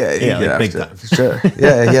after it. Oh yeah, he like big time. For sure.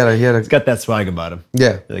 Yeah, he had a. He's got that swag about him.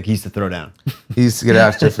 Yeah, like he used to throw down. He used to get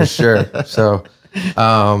after it for sure. So, they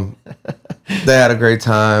had a great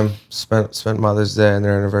time. Spent Mother's Day and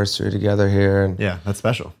their anniversary together here, and yeah, that's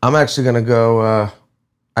special. I'm actually gonna go.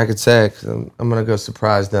 I could say it, 'cause I'm gonna go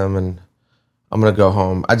surprise them, and I'm gonna go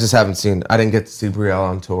home. I just haven't seen. I didn't get to see Brielle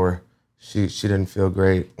on tour. She didn't feel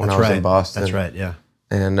great when I was in Boston. That's right. Yeah.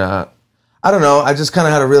 And I don't know. I just kind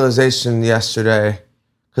of had a realization yesterday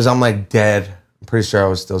because I'm like dead. I'm pretty sure I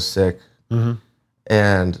was still sick. Mm-hmm.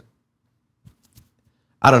 And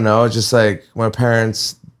I don't know. It's just like my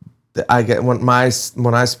parents. I get when I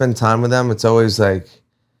spend time with them, it's always like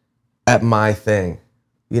at my thing,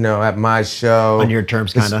 at my show. On your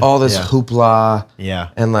terms, kind of. All this hoopla.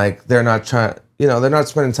 Yeah. And like they're not they're not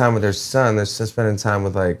spending time with their son. They're just spending time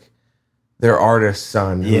with like their artist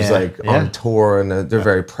son who's like on tour, and they're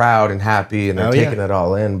very proud and happy, and they're taking it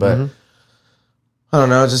all in. But I don't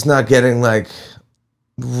know, just not getting like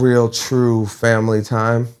real true family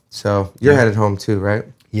time. So you're headed home too, right?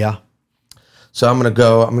 Yeah. So I'm gonna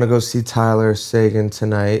go see Tyler Sagan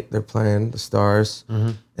tonight. They're playing the Stars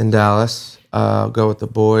in Dallas. I'll go with the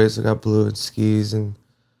boys. I got Blue and Skis, and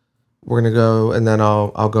we're gonna go, and then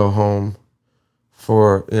I'll go home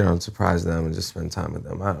for surprise them and just spend time with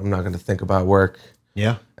them. I'm not gonna think about work.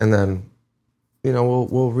 Yeah. And then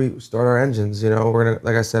we'll restart our engines. We're gonna,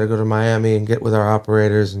 like I said, go to Miami and get with our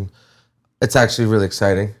operators, and it's actually really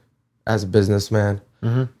exciting as a businessman.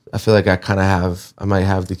 Mm-hmm. I feel like I might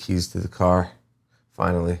have the keys to the car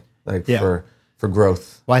finally, for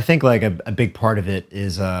growth. Well, I think like a big part of it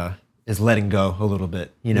is letting go a little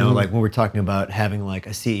bit. Like when we're talking about having like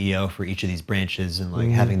a CEO for each of these branches and like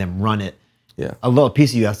having them run it. Yeah. A little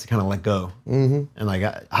piece of you has to kind of let go. Mm-hmm. And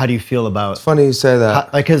like, how do you feel about? It's funny you say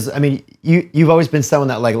that. Because I mean, you've always been someone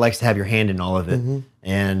that like likes to have your hand in all of it,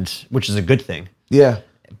 and which is a good thing. Yeah.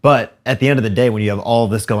 But at the end of the day, when you have all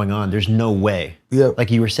this going on, there's no way. Yeah.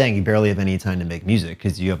 Like you were saying, you barely have any time to make music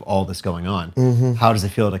because you have all this going on. Mm-hmm. How does it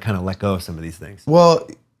feel to kind of let go of some of these things? Well,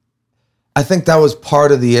 I think that was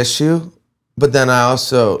part of the issue, but then I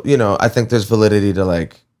also, I think there's validity to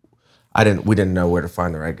like, we didn't know where to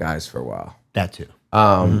find the right guys for a while. That too.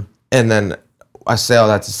 And then I say all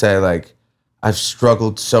that to say, like, I've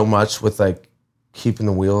struggled so much with like keeping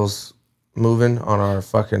the wheels moving on our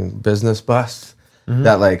fucking business bus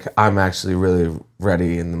that like I'm actually really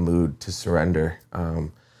ready in the mood to surrender. And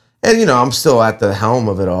I'm still at the helm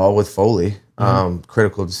of it all with Foley,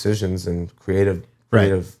 critical decisions and creative.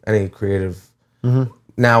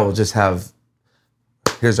 Now we'll just have,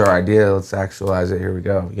 here's our idea, let's actualize it, here we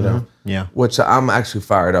go, Yeah. Which I'm actually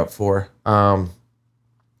fired up for.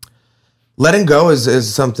 Letting go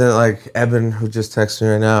is something like Eben, who just texted me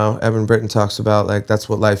right now, Eben Britton talks about, like, that's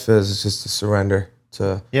what life is. It's just to surrender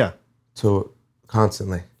to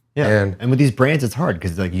constantly. Yeah. And with these brands, it's hard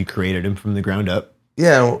because like you created them from the ground up.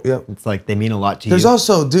 Yeah. It's like they mean a lot to you. There's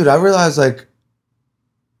also, dude, I realize like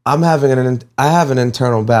I have an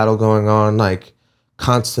internal battle going on, like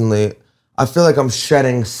constantly. I feel like I'm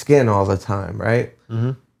shedding skin all the time, right?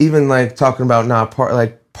 Mm-hmm. Even like talking about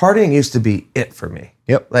partying used to be it for me.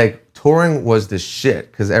 Yep. Like touring was the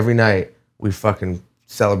shit because every night we fucking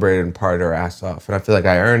celebrated and partied our ass off, and I feel like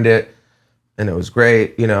I earned it, and it was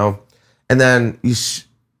great, And then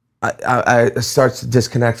I start to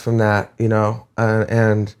disconnect from that,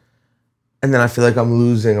 and then I feel like I'm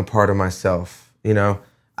losing a part of myself, I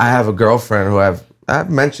have a girlfriend who I've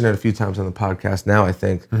mentioned it a few times on the podcast now, I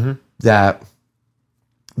think, that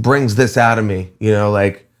brings this out of me,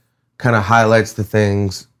 like kind of highlights the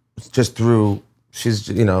things just through, she's,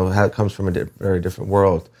 comes from a very different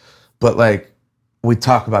world. But like, we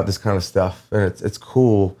talk about this kind of stuff and it's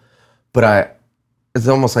cool, but it's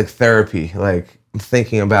almost like therapy. Like I'm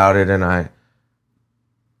thinking about it and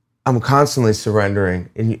I'm constantly surrendering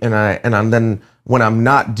and I'm then when I'm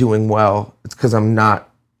not doing well, it's because I'm not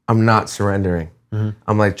surrendering. Mm-hmm.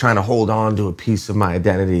 I'm like trying to hold on to a piece of my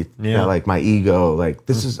identity, like my ego. Like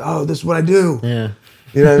this is what I do. Yeah,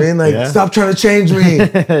 you know what I mean? Like stop trying to change me.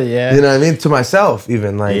 Yeah, you know what I mean? To myself,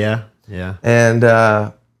 even like yeah. And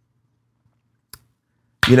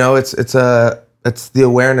it's the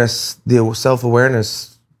awareness, the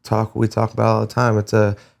self-awareness talk we talk about all the time. It's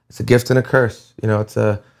a gift and a curse.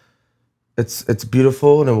 It's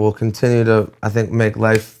beautiful and it will continue to, I think, make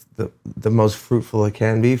life the most fruitful it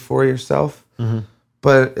can be for yourself. Mm-hmm.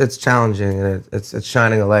 But it's challenging and it's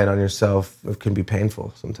shining a light on yourself. It can be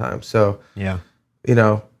painful sometimes. So,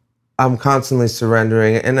 I'm constantly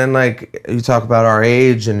surrendering. And then like you talk about our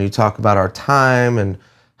age and you talk about our time and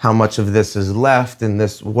how much of this is left and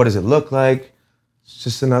what does it look like? It's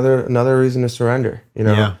just another reason to surrender,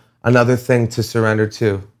 another thing to surrender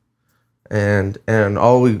to. And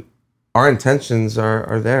our intentions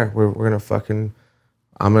are there. We're going to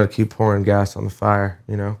I'm going to keep pouring gas on the fire,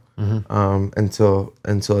 until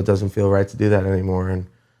it doesn't feel right to do that anymore. And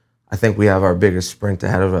I think we have our biggest sprint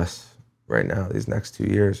ahead of us right now, these next 2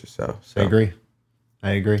 years or so.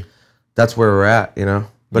 I agree. that's where we're at, you know.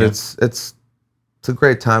 But Yeah. it's a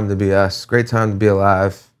great time to be us. Great time to be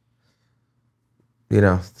alive. You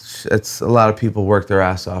know, it's a lot of people work their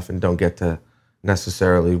ass off and don't get to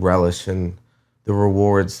necessarily relish in the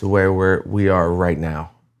rewards the way we are right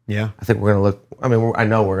now. Yeah. I think we're gonna look. I mean, I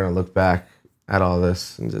know we're gonna look back at all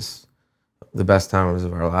this and just the best times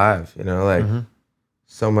of our life. You know, like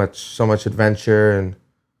so much adventure, and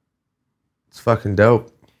it's fucking dope.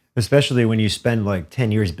 Especially when you spend like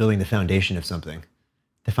 10 years building the foundation of something,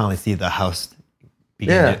 to finally see the house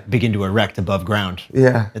begin to erect above ground.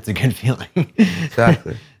 Yeah, It's a good feeling.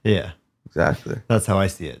 exactly, Yeah. exactly. That's how I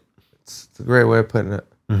see it. It's a great way of putting it.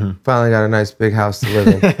 Finally got a nice big house to live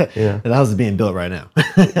in. Yeah, The house is being built right now.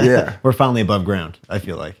 Yeah. We're finally above ground, I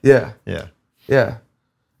feel like. yeah, Yeah. yeah.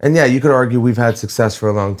 And yeah, you could argue we've had success for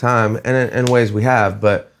a long time, and in ways we have.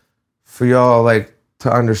 But for y'all, like,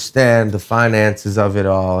 to understand the finances of it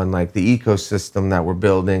all and like the ecosystem that we're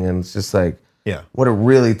building, and it's just like Yeah. what it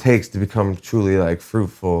really takes to become truly like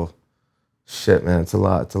fruitful. Shit, man, it's a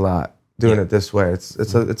lot. It's a lot. Doing it this way, it's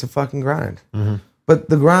a fucking grind. But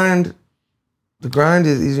the grind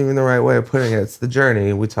isn't even the right way of putting it. It's the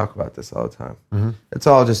journey. We talk about this all the time. It's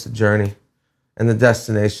all just a journey, and the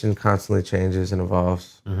destination constantly changes and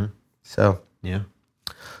evolves. So Yeah.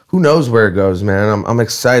 who knows where it goes, man? I'm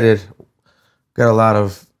excited. We got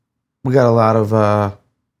a lot of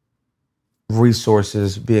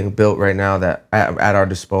resources being built right now that at our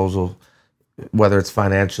disposal, whether it's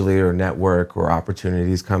financially or network or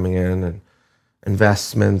opportunities coming in and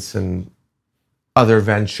investments and other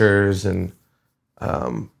ventures, and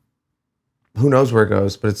who knows where it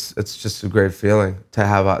goes. But it's just a great feeling to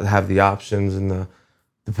have the options and the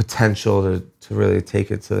potential to really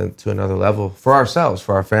take it to another level for ourselves,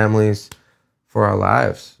 for our families, for our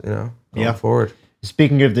lives, you know, going forward.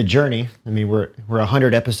 Speaking of the journey, I mean, we're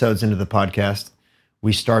 100 episodes into the podcast.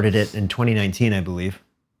 We started it in 2019, I believe,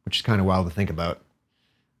 which is kind of wild to think about.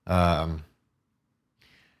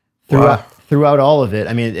 Throughout all of it,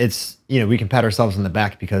 I mean, it's, you know, we can pat ourselves on the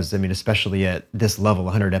back because, I mean, especially at this level,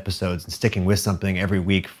 100 episodes and sticking with something every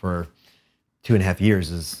week for 2.5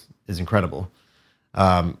 years is incredible.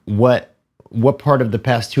 What part of the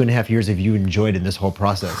past 2.5 years have you enjoyed in this whole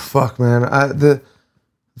process? Fuck, man.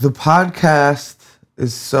 The podcast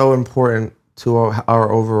is so important to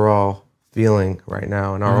our overall feeling right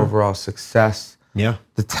now and our overall success. Yeah.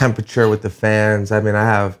 The temperature with the fans. I mean,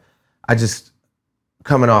 I just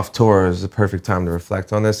coming off tour is the perfect time to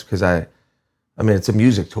reflect on this because I mean, it's a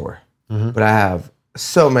music tour, but I have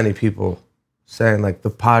so many people saying like the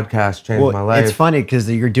podcast changed my life. It's funny because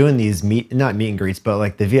you're doing these not meet and greets, but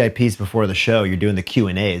like the VIPs before the show, you're doing the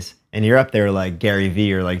Q&As and you're up there like Gary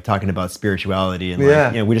Vee or like talking about spirituality and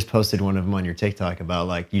like, you know, we just posted one of them on your TikTok about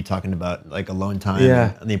like you talking about like alone time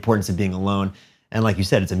and the importance of being alone. And like you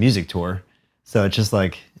said, it's a music tour. So it's just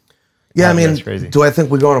like, I mean, that's crazy. Do I think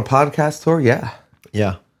we go on a podcast tour? Yeah.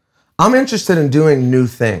 Yeah. I'm interested in doing new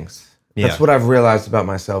things. That's what I've realized about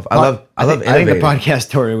myself. I love innovating. I think the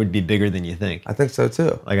podcast tour would be bigger than you think. I think so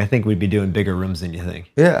too. Like I think we'd be doing bigger rooms than you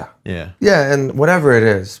think. Yeah. Yeah. Yeah, and whatever it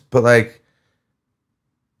is, but like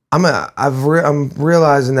I'm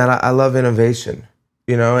realizing that I love innovation,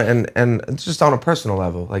 you know, and it's just on a personal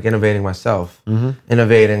level, like innovating myself,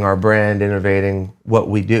 innovating our brand, innovating what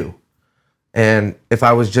we do. And if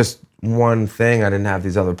I was just one thing, I didn't have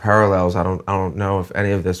these other parallels, I don't know if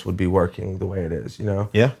any of this would be working the way it is, you know?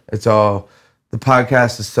 Yeah. It's all, the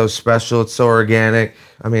podcast is so special, it's so organic.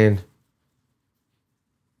 I mean,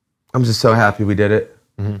 I'm just so happy we did it.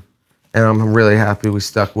 And I'm really happy we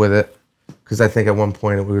stuck with it. Because I think at one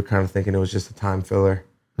point we were kind of thinking it was just a time filler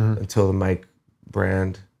until the Mike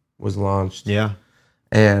brand was launched. Yeah.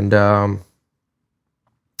 And I've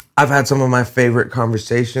had some of my favorite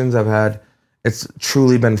conversations. It's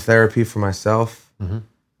truly been therapy for myself.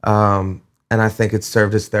 And I think it's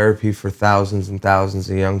served as therapy for thousands and thousands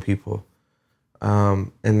of young people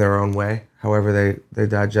in their own way, however they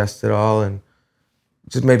digest it all and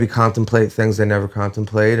just maybe contemplate things they never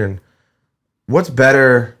contemplate. And what's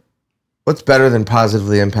better than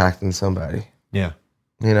positively impacting somebody? Yeah.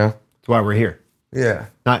 You know? That's why we're here. Yeah.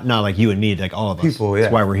 Not like you and me, like all of us. People, yeah.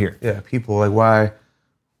 That's why we're here. Yeah, people, like why,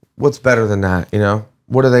 what's better than that, you know?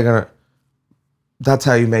 What are they gonna, that's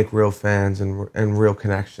how you make real fans and real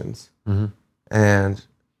connections. And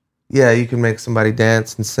yeah, you can make somebody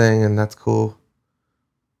dance and sing and that's cool.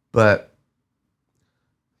 But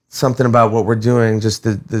something about what we're doing, just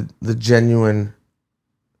the genuine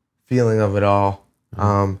feeling of it all,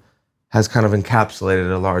 has kind of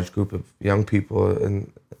encapsulated a large group of young people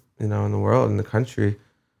in the world, in the country,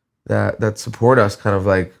 that support us, kind of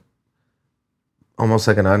like almost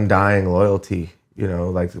like an undying loyalty, You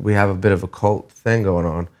know, like we have a bit of a cult thing going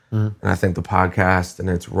on. And I think the podcast and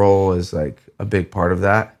its role is like a big part of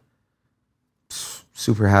that.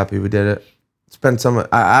 Super happy we did it. It's been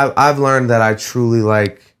I've learned that I truly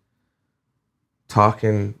like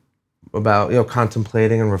talking about, you know,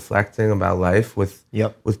 contemplating and reflecting about life with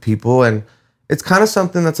people. And it's kind of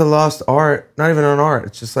something that's a lost art, not even an art.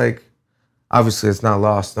 It's just like, obviously it's not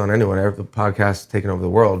lost on anyone. The podcast is taking over the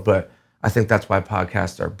world, but I think that's why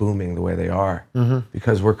podcasts are booming the way they are,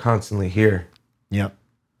 because we're constantly here. Yep.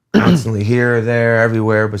 Constantly here, there,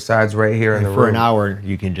 everywhere, besides right here in the room. For an hour,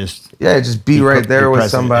 you can just be right there with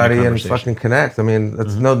somebody in and fucking connect. I mean,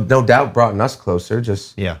 that's no doubt brought us closer.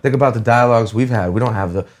 Just think about the dialogues we've had. We don't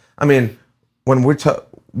have when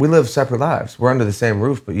we live separate lives. We're under the same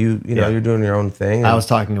roof, but you know, you're doing your own thing. I was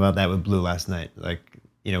talking about that with Blue last night. Like,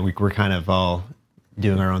 you know, we're kind of all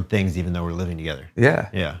doing our own things, even though we're living together.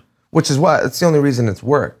 Yeah. Which is why it's the only reason it's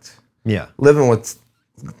worked. Yeah. Living with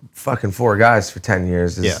fucking 4 guys for 10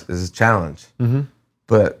 years is a challenge.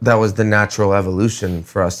 But that was the natural evolution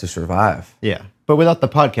for us to survive. Yeah. But without the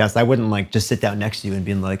podcast, I wouldn't like just sit down next to you and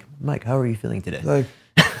be like, Mike, how are you feeling today? Like,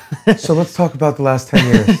 so let's talk about the last 10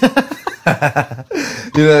 years.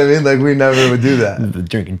 You know what I mean? Like, we never would do that.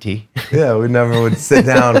 Drinking tea. Yeah, we never would sit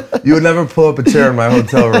down. You would never pull up a chair in my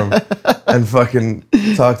hotel room and fucking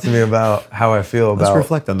talk to me about how I feel about Let's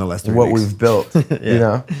reflect on the last 3 what weeks. we've built, you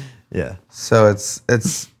know? Yeah. So it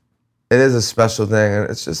is a special thing, and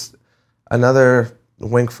it's just another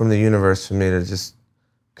wink from the universe for me to just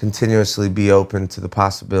continuously be open to the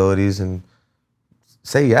possibilities and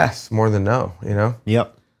say yes more than no, you know?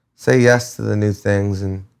 Yep. Say yes to the new things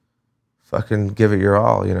and fucking give it your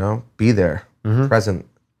all, you know? Be there, present.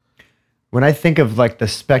 When I think of like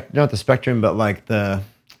not the spectrum, but like the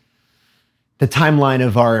timeline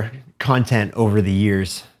of our content over the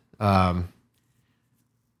years,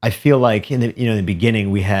 I feel like in the beginning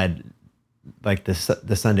we had like the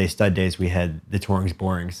Sunday stud days, we had the Touring's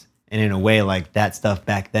Borings, and in a way like that stuff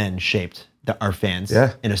back then shaped our fans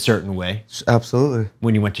in a certain way. Absolutely.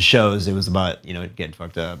 When you went to shows, it was about, you know, getting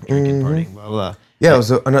fucked up, drinking, partying, blah blah. Yeah, it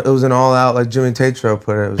was an all out, like Jimmy Tatro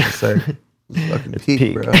put it. It was just like fucking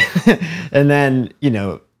peak, bro. And then, you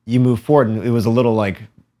know, you move forward, and it was a little like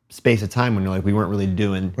space of time when you're like, we weren't really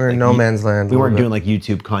doing. We're in no man's land. We weren't doing like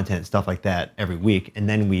YouTube content, stuff like that every week. And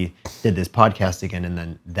then we did this podcast again, and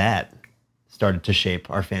then that started to shape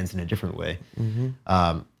our fans in a different way.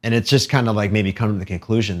 And it's just kind of like maybe come to the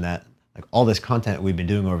conclusion that like all this content we've been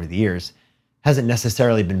doing over the years hasn't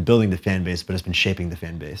necessarily been building the fan base, but it's been shaping the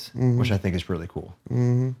fan base, which I think is really cool.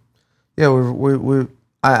 Yeah,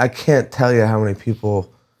 I can't tell you how many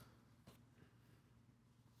people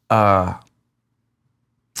are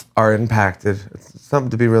impacted. It's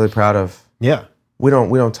something to be really proud of. Yeah. We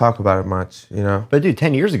don't talk about it much, you know? But dude,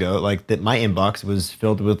 10 years ago, like my inbox was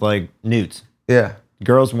filled with like nudes. Yeah.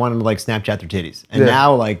 Girls wanted to like Snapchat their titties. And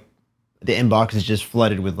now like the inbox is just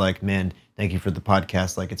flooded with like, man, thank you for the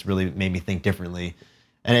podcast. Like it's really made me think differently.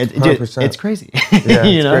 And it's crazy. Yeah,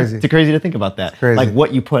 you know, crazy. It's crazy to think about that. Crazy. Like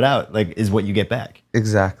what you put out like is what you get back.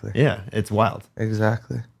 Exactly. Yeah, it's wild.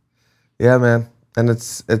 Exactly. Yeah, man. And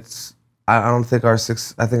I don't think I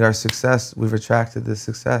think our success, we've attracted this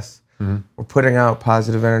success. We're putting out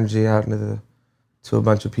positive energy out to a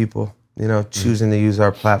bunch of people, you know, choosing to use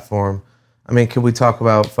our platform. I mean, could we talk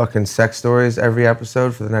about fucking sex stories every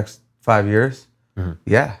episode for the next 5 years?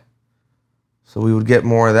 Yeah. So we would get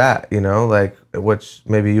more of that, you know, like, which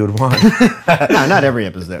maybe you would want. No, not every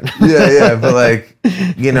episode. Yeah, but like,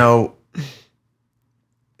 you know,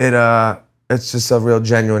 it's just a real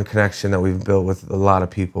genuine connection that we've built with a lot of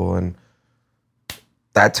people, and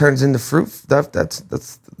that turns into fruit. That's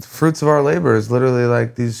the fruits of our labor is literally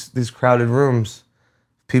like these crowded rooms,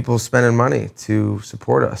 people spending money to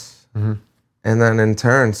support us, and then in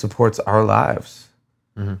turn supports our lives.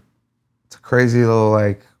 It's a crazy little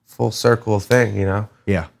like full circle thing, you know?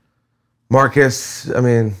 Yeah. Marcus, I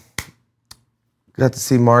mean, got to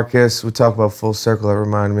see Marcus. We talk about full circle. It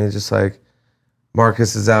reminded me just like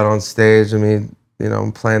Marcus is out on stage. I mean, you know,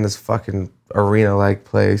 I'm playing this fucking arena-like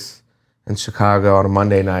place in Chicago on a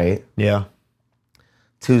Monday night. Yeah.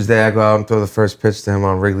 Tuesday, I go out and throw the first pitch to him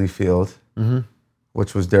on Wrigley Field,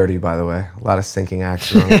 which was dirty, by the way. A lot of sinking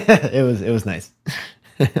action. It was nice.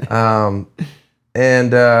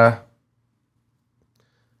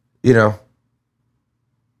 You know,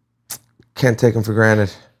 can't take him for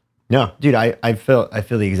granted. No, dude, I feel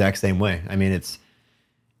the exact same way. I mean, it's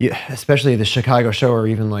especially the Chicago show, or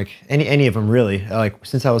even like any of them really. Like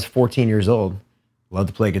since I was 14 years old, loved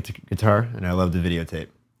to play guitar, and I loved to videotape.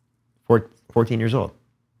 14 years old,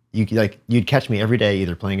 you'd catch me every day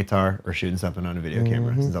either playing guitar or shooting something on a video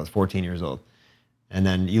camera since I was 14 years old. And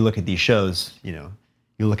then you look at these shows, you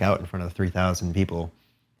look out in front of 3,000 people,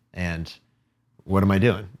 and what am I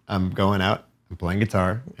doing? I'm going out, I'm playing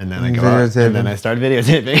guitar, and then I go out, and then I start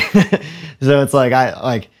videotaping. So it's like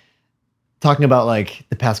I talking about like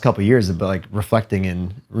the past couple of years, about like reflecting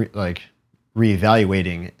and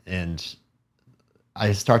reevaluating, and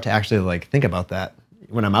I start to actually like think about that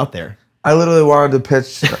when I'm out there. I literally wanted to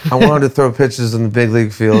pitch. I wanted to throw pitches in the big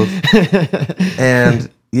league field, and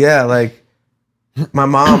yeah, like my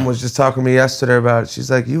mom was just talking to me yesterday about it.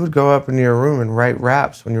 She's like, you would go up into your room and write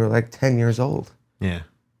raps when you were like 10 years old. Yeah.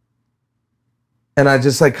 And I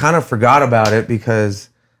just like kind of forgot about it because,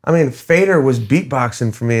 I mean, Fader was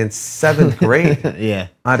beatboxing for me in 7th grade. Yeah.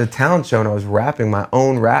 I had a talent show and I was rapping my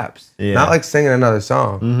own raps. Yeah. Not like singing another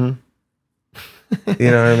song. Mm-hmm.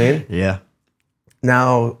 You know what I mean? Yeah.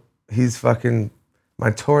 Now he's fucking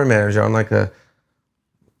my tour manager on like a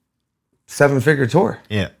 7-figure tour.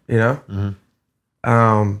 Yeah. You know? Mm-hmm.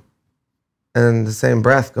 And in the same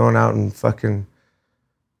breath, going out and fucking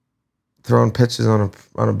throwing pitches on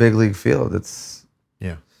a big league field. It's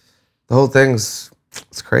the whole thing's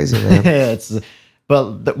it's crazy, man.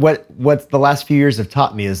 But what the last few years have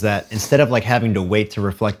taught me is that instead of like having to wait to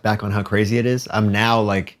reflect back on how crazy it is, I'm now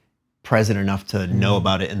like present enough to know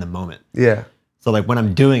about it in the moment. Yeah. So like when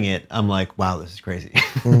I'm doing it, I'm like, wow, this is crazy.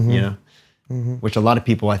 You know. Which a lot of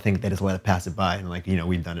people, I think, they just let it pass it by. And like,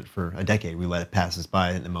 we've done it for a decade. We let it pass us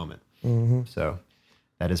by in the moment. So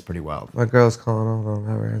that is pretty wild. My girl's calling. Hold on,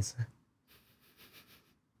 have her answer.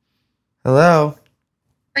 Hello.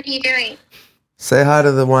 What are you doing? Say hi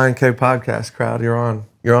to the YNK podcast crowd. You're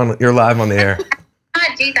live on the air. Do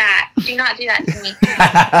not do that. Do not do that to me.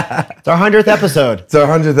 It's our 100th episode. It's our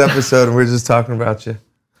 100th episode, and we're just talking about you.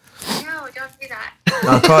 No, don't do that.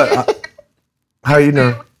 I'll call it. How are you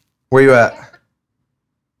doing? Where you at?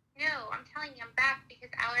 No, I'm telling you, I'm back because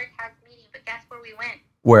Allard has a meeting, but guess where we went?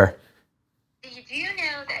 Where? Do you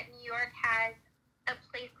know that New York has a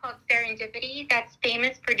place called Serendipity that's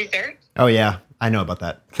famous for dessert? Oh, yeah. I know about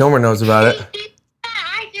that. Kilmer knows about it.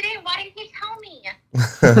 I didn't. Why didn't he tell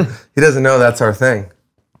me? He doesn't know that's our thing.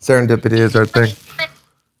 Serendipity is our thing.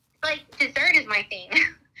 Like, dessert is my thing.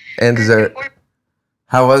 And dessert.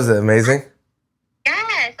 How was it? Amazing?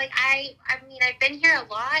 Yes. Like, I mean, I've been here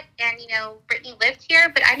a lot, and, Brittany lived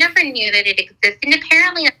here, but I never knew that it existed. And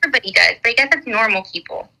apparently everybody does. But I guess it's normal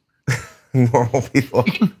people. Normal people.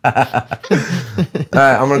 All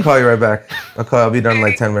right, I'm going to call you right back. I'll be done in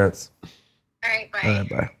like 10 minutes. All right, bye. All right,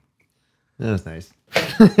 bye. That was nice.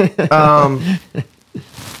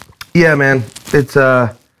 Yeah, man. It's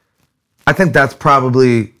I think that's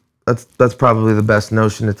probably the best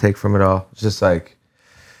notion to take from it all. It's just like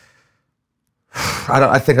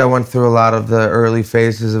I think I went through a lot of the early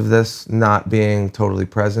phases of this not being totally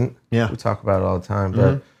present. Yeah. We talk about it all the time,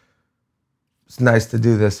 but it's nice to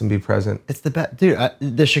do this and be present. It's the best, dude.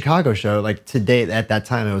 The Chicago show, like to date, at that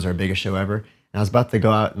time, it was our biggest show ever. And I was about to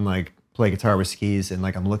go out and like play guitar with Skis, and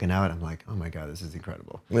like I'm looking out, I'm like, oh my god, this is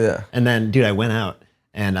incredible. Yeah. And then, dude, I went out,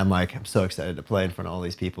 and I'm like, I'm so excited to play in front of all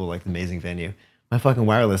these people, like the amazing venue. My fucking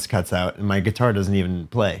wireless cuts out, and my guitar doesn't even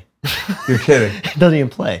play. You're kidding. It doesn't even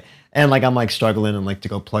play. And like I'm like struggling and like to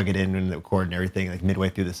go plug it in and the chord and everything like midway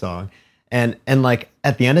through the song, and like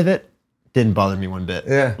at the end of it, didn't bother me one bit.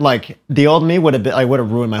 Yeah. Like the old me would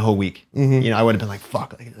have ruined my whole week. I would have been like,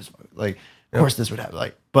 fuck, of course this would happen.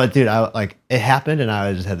 Like, but dude, it happened, and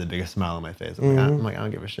I just had the biggest smile on my face. I'm like, I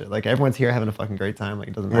don't give a shit. Like everyone's here having a fucking great time. Like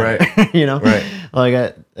it doesn't matter. Right. Right.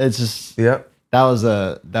 Like it's just. Yep. That was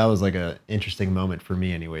like a interesting moment for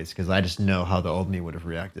me, anyways, because I just know how the old me would have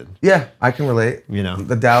reacted. Yeah, I can relate.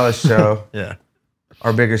 The Dallas show. Yeah.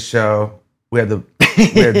 Our biggest show. We had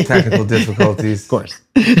technical difficulties. Of course.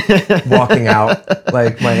 Walking out,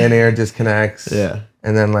 like my in-ear disconnects. Yeah.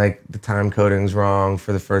 And then like the time coding's wrong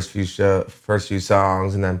for the first few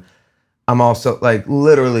songs, and then I'm also like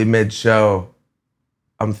literally mid-show,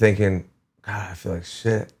 I'm thinking, God, I feel like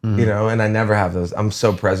shit, and I never have those. I'm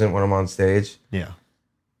so present when I'm on stage. Yeah.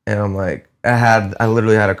 And I'm like, I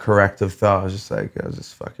literally had a corrective thought. I was just like,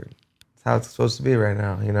 it's how it's supposed to be right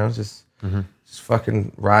now, just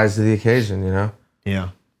fucking rise to the occasion, Yeah.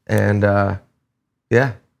 And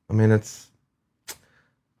yeah, I mean, it's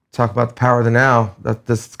talk about the power of the now.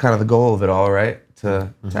 This is kind of the goal of it all, right?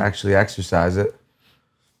 To actually exercise it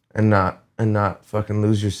and not fucking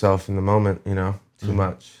lose yourself in the moment, too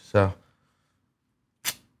much. So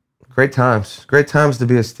great times to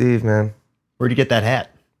be a Steve, man. Where'd you get that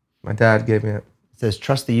hat? My dad gave me it. It says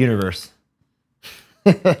 "Trust the universe."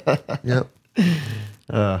 Yep.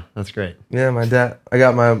 That's great. Yeah, my dad. I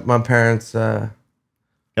got my parents. Got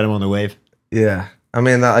him on the wave. Yeah, I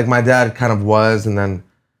mean, like my dad kind of was, and then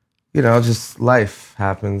just life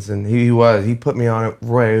happens. And he put me on it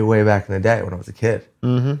way back in the day when I was a kid.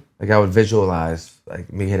 Mm-hmm. Like I would visualize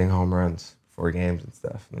like me hitting home runs before games and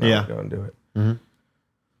stuff. And I would go and do it. Mm-hmm.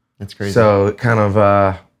 That's crazy. So it kind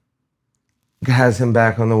of has him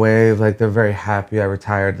back on the wave. Like they're very happy I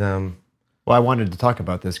retired them. Well, I wanted to talk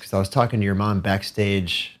about this because I was talking to your mom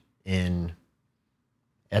backstage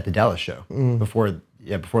at the Dallas show before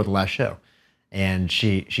the last show, and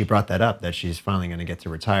she brought that up, that she's finally going to get to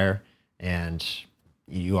retire, and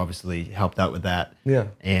you obviously helped out with that. Yeah.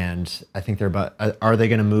 And I think are they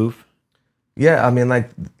going to move? Yeah, I mean, like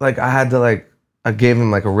I had to I gave him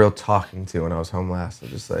like a real talking to when I was home last. I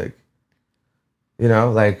just like,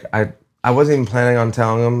 like I wasn't even planning on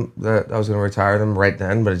telling him that I was going to retire them right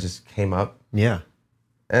then, but it just came up. Yeah.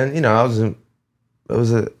 And that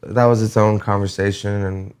was its own conversation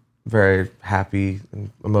and very happy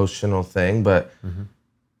and emotional thing. But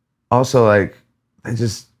also like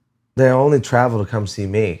they only travel to come see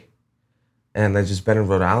me, and they've just been in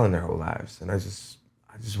Rhode Island their whole lives. And I just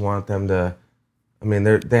want them to. I mean,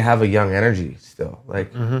 they have a young energy still.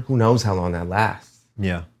 Like who knows how long that lasts?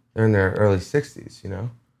 Yeah. They're in their early 60s.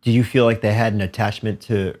 Do you feel like they had an attachment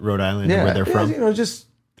to Rhode Island and where they're from? Just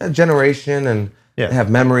that generation, and they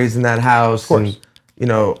have memories in that house. Of course.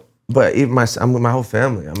 And, but even I'm with my whole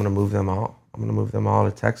family. I'm going to move them all. I'm going to move them all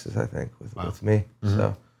to Texas, I think, with me.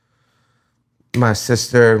 So my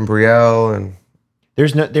sister and Brielle, and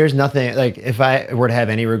there's nothing, like if I were to have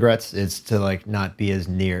any regrets, it's to like not be as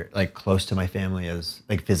near, like close to my family as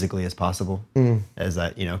like physically as possible as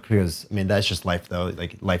that, because I mean, that's just life though.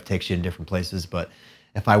 Like life takes you in different places, but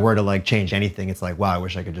if I were to like change anything, it's like, wow, I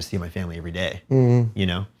wish I could just see my family every day,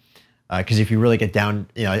 because if you really get down,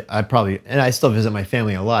 I probably, and I still visit my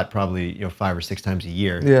family a lot, probably 5 or 6 times a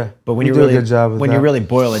year. Yeah, but when you really you really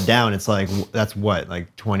boil it down, it's like that's what,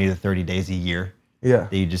 like 20 to 30 days a year. Yeah,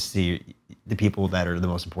 that you just see the people that are the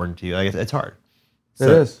most important to you. Like it's hard. It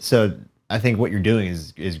is. So I think what you're doing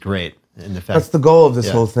is great. And the fact that's the goal of this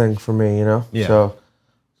whole thing for me. Yeah. So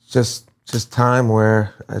just time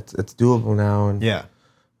where it's doable now, and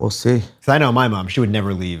we'll see. Because I know my mom, she would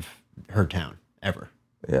never leave her town ever.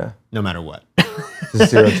 Yeah. No matter what.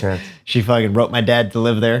 Just zero chance. She fucking wrote my dad to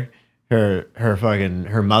live there. Her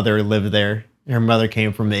mother lived there. Her mother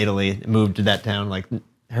came from Italy, moved to that town. Like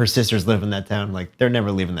her sisters live in that town. Like they're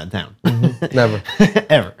never leaving that town. Never.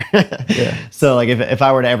 Ever. Yeah. So like if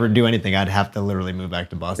I were to ever do anything, I'd have to literally move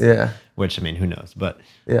back to Boston. Yeah. Which, I mean, who knows? But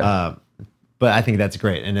but I think that's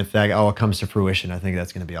great. And if that all comes to fruition, I think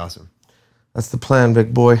that's going to be awesome. That's the plan,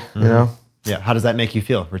 big boy. Yeah. How does that make you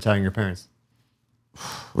feel, retiring your parents?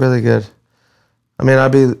 Really good. I mean,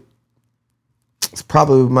 it's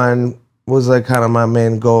probably was like kind of my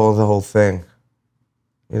main goal of the whole thing.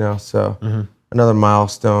 So another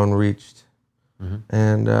milestone reached.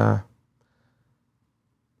 And,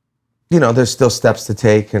 there's still steps to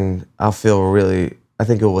take, and I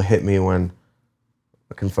think it will hit me when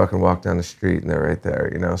I can fucking walk down the street and they're right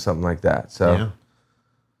there, something like that. So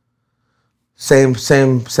same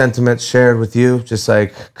sentiments shared with you. Just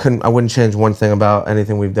like I wouldn't change one thing about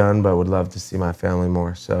anything we've done, but would love to see my family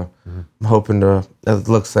more. So I'm hoping it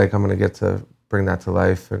looks like I'm going to get to bring that to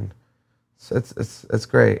life, and it's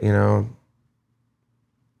great, Got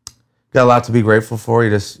a lot to be grateful for.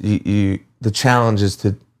 The challenge is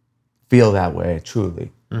to feel that way,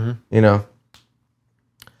 truly. When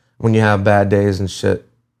you have bad days and shit,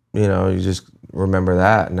 you just remember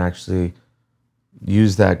that and actually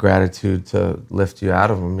use that gratitude to lift you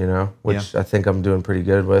out of them, which I think I'm doing pretty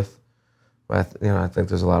good with. But, I think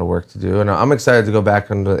there's a lot of work to do. And I'm excited to go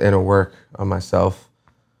back into inner work on myself.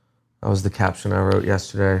 That was the caption I wrote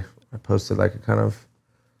yesterday. I posted like a kind of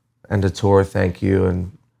end of tour thank you,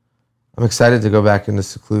 and I'm excited to go back into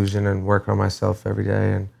seclusion and work on myself every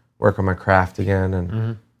day and work on my craft again,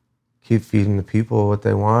 and keep feeding the people what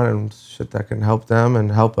they want and shit that can help them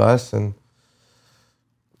and help us. And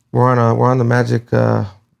we're on the magic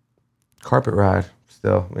carpet ride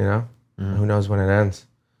still, Who knows when it ends?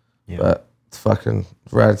 Yeah. But it's fucking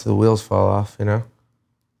ride till the wheels fall off, We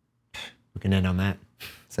can end on that.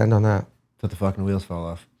 Let's end on that. Till the fucking wheels fall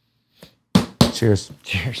off. Cheers.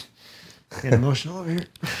 Cheers. Getting emotional over here.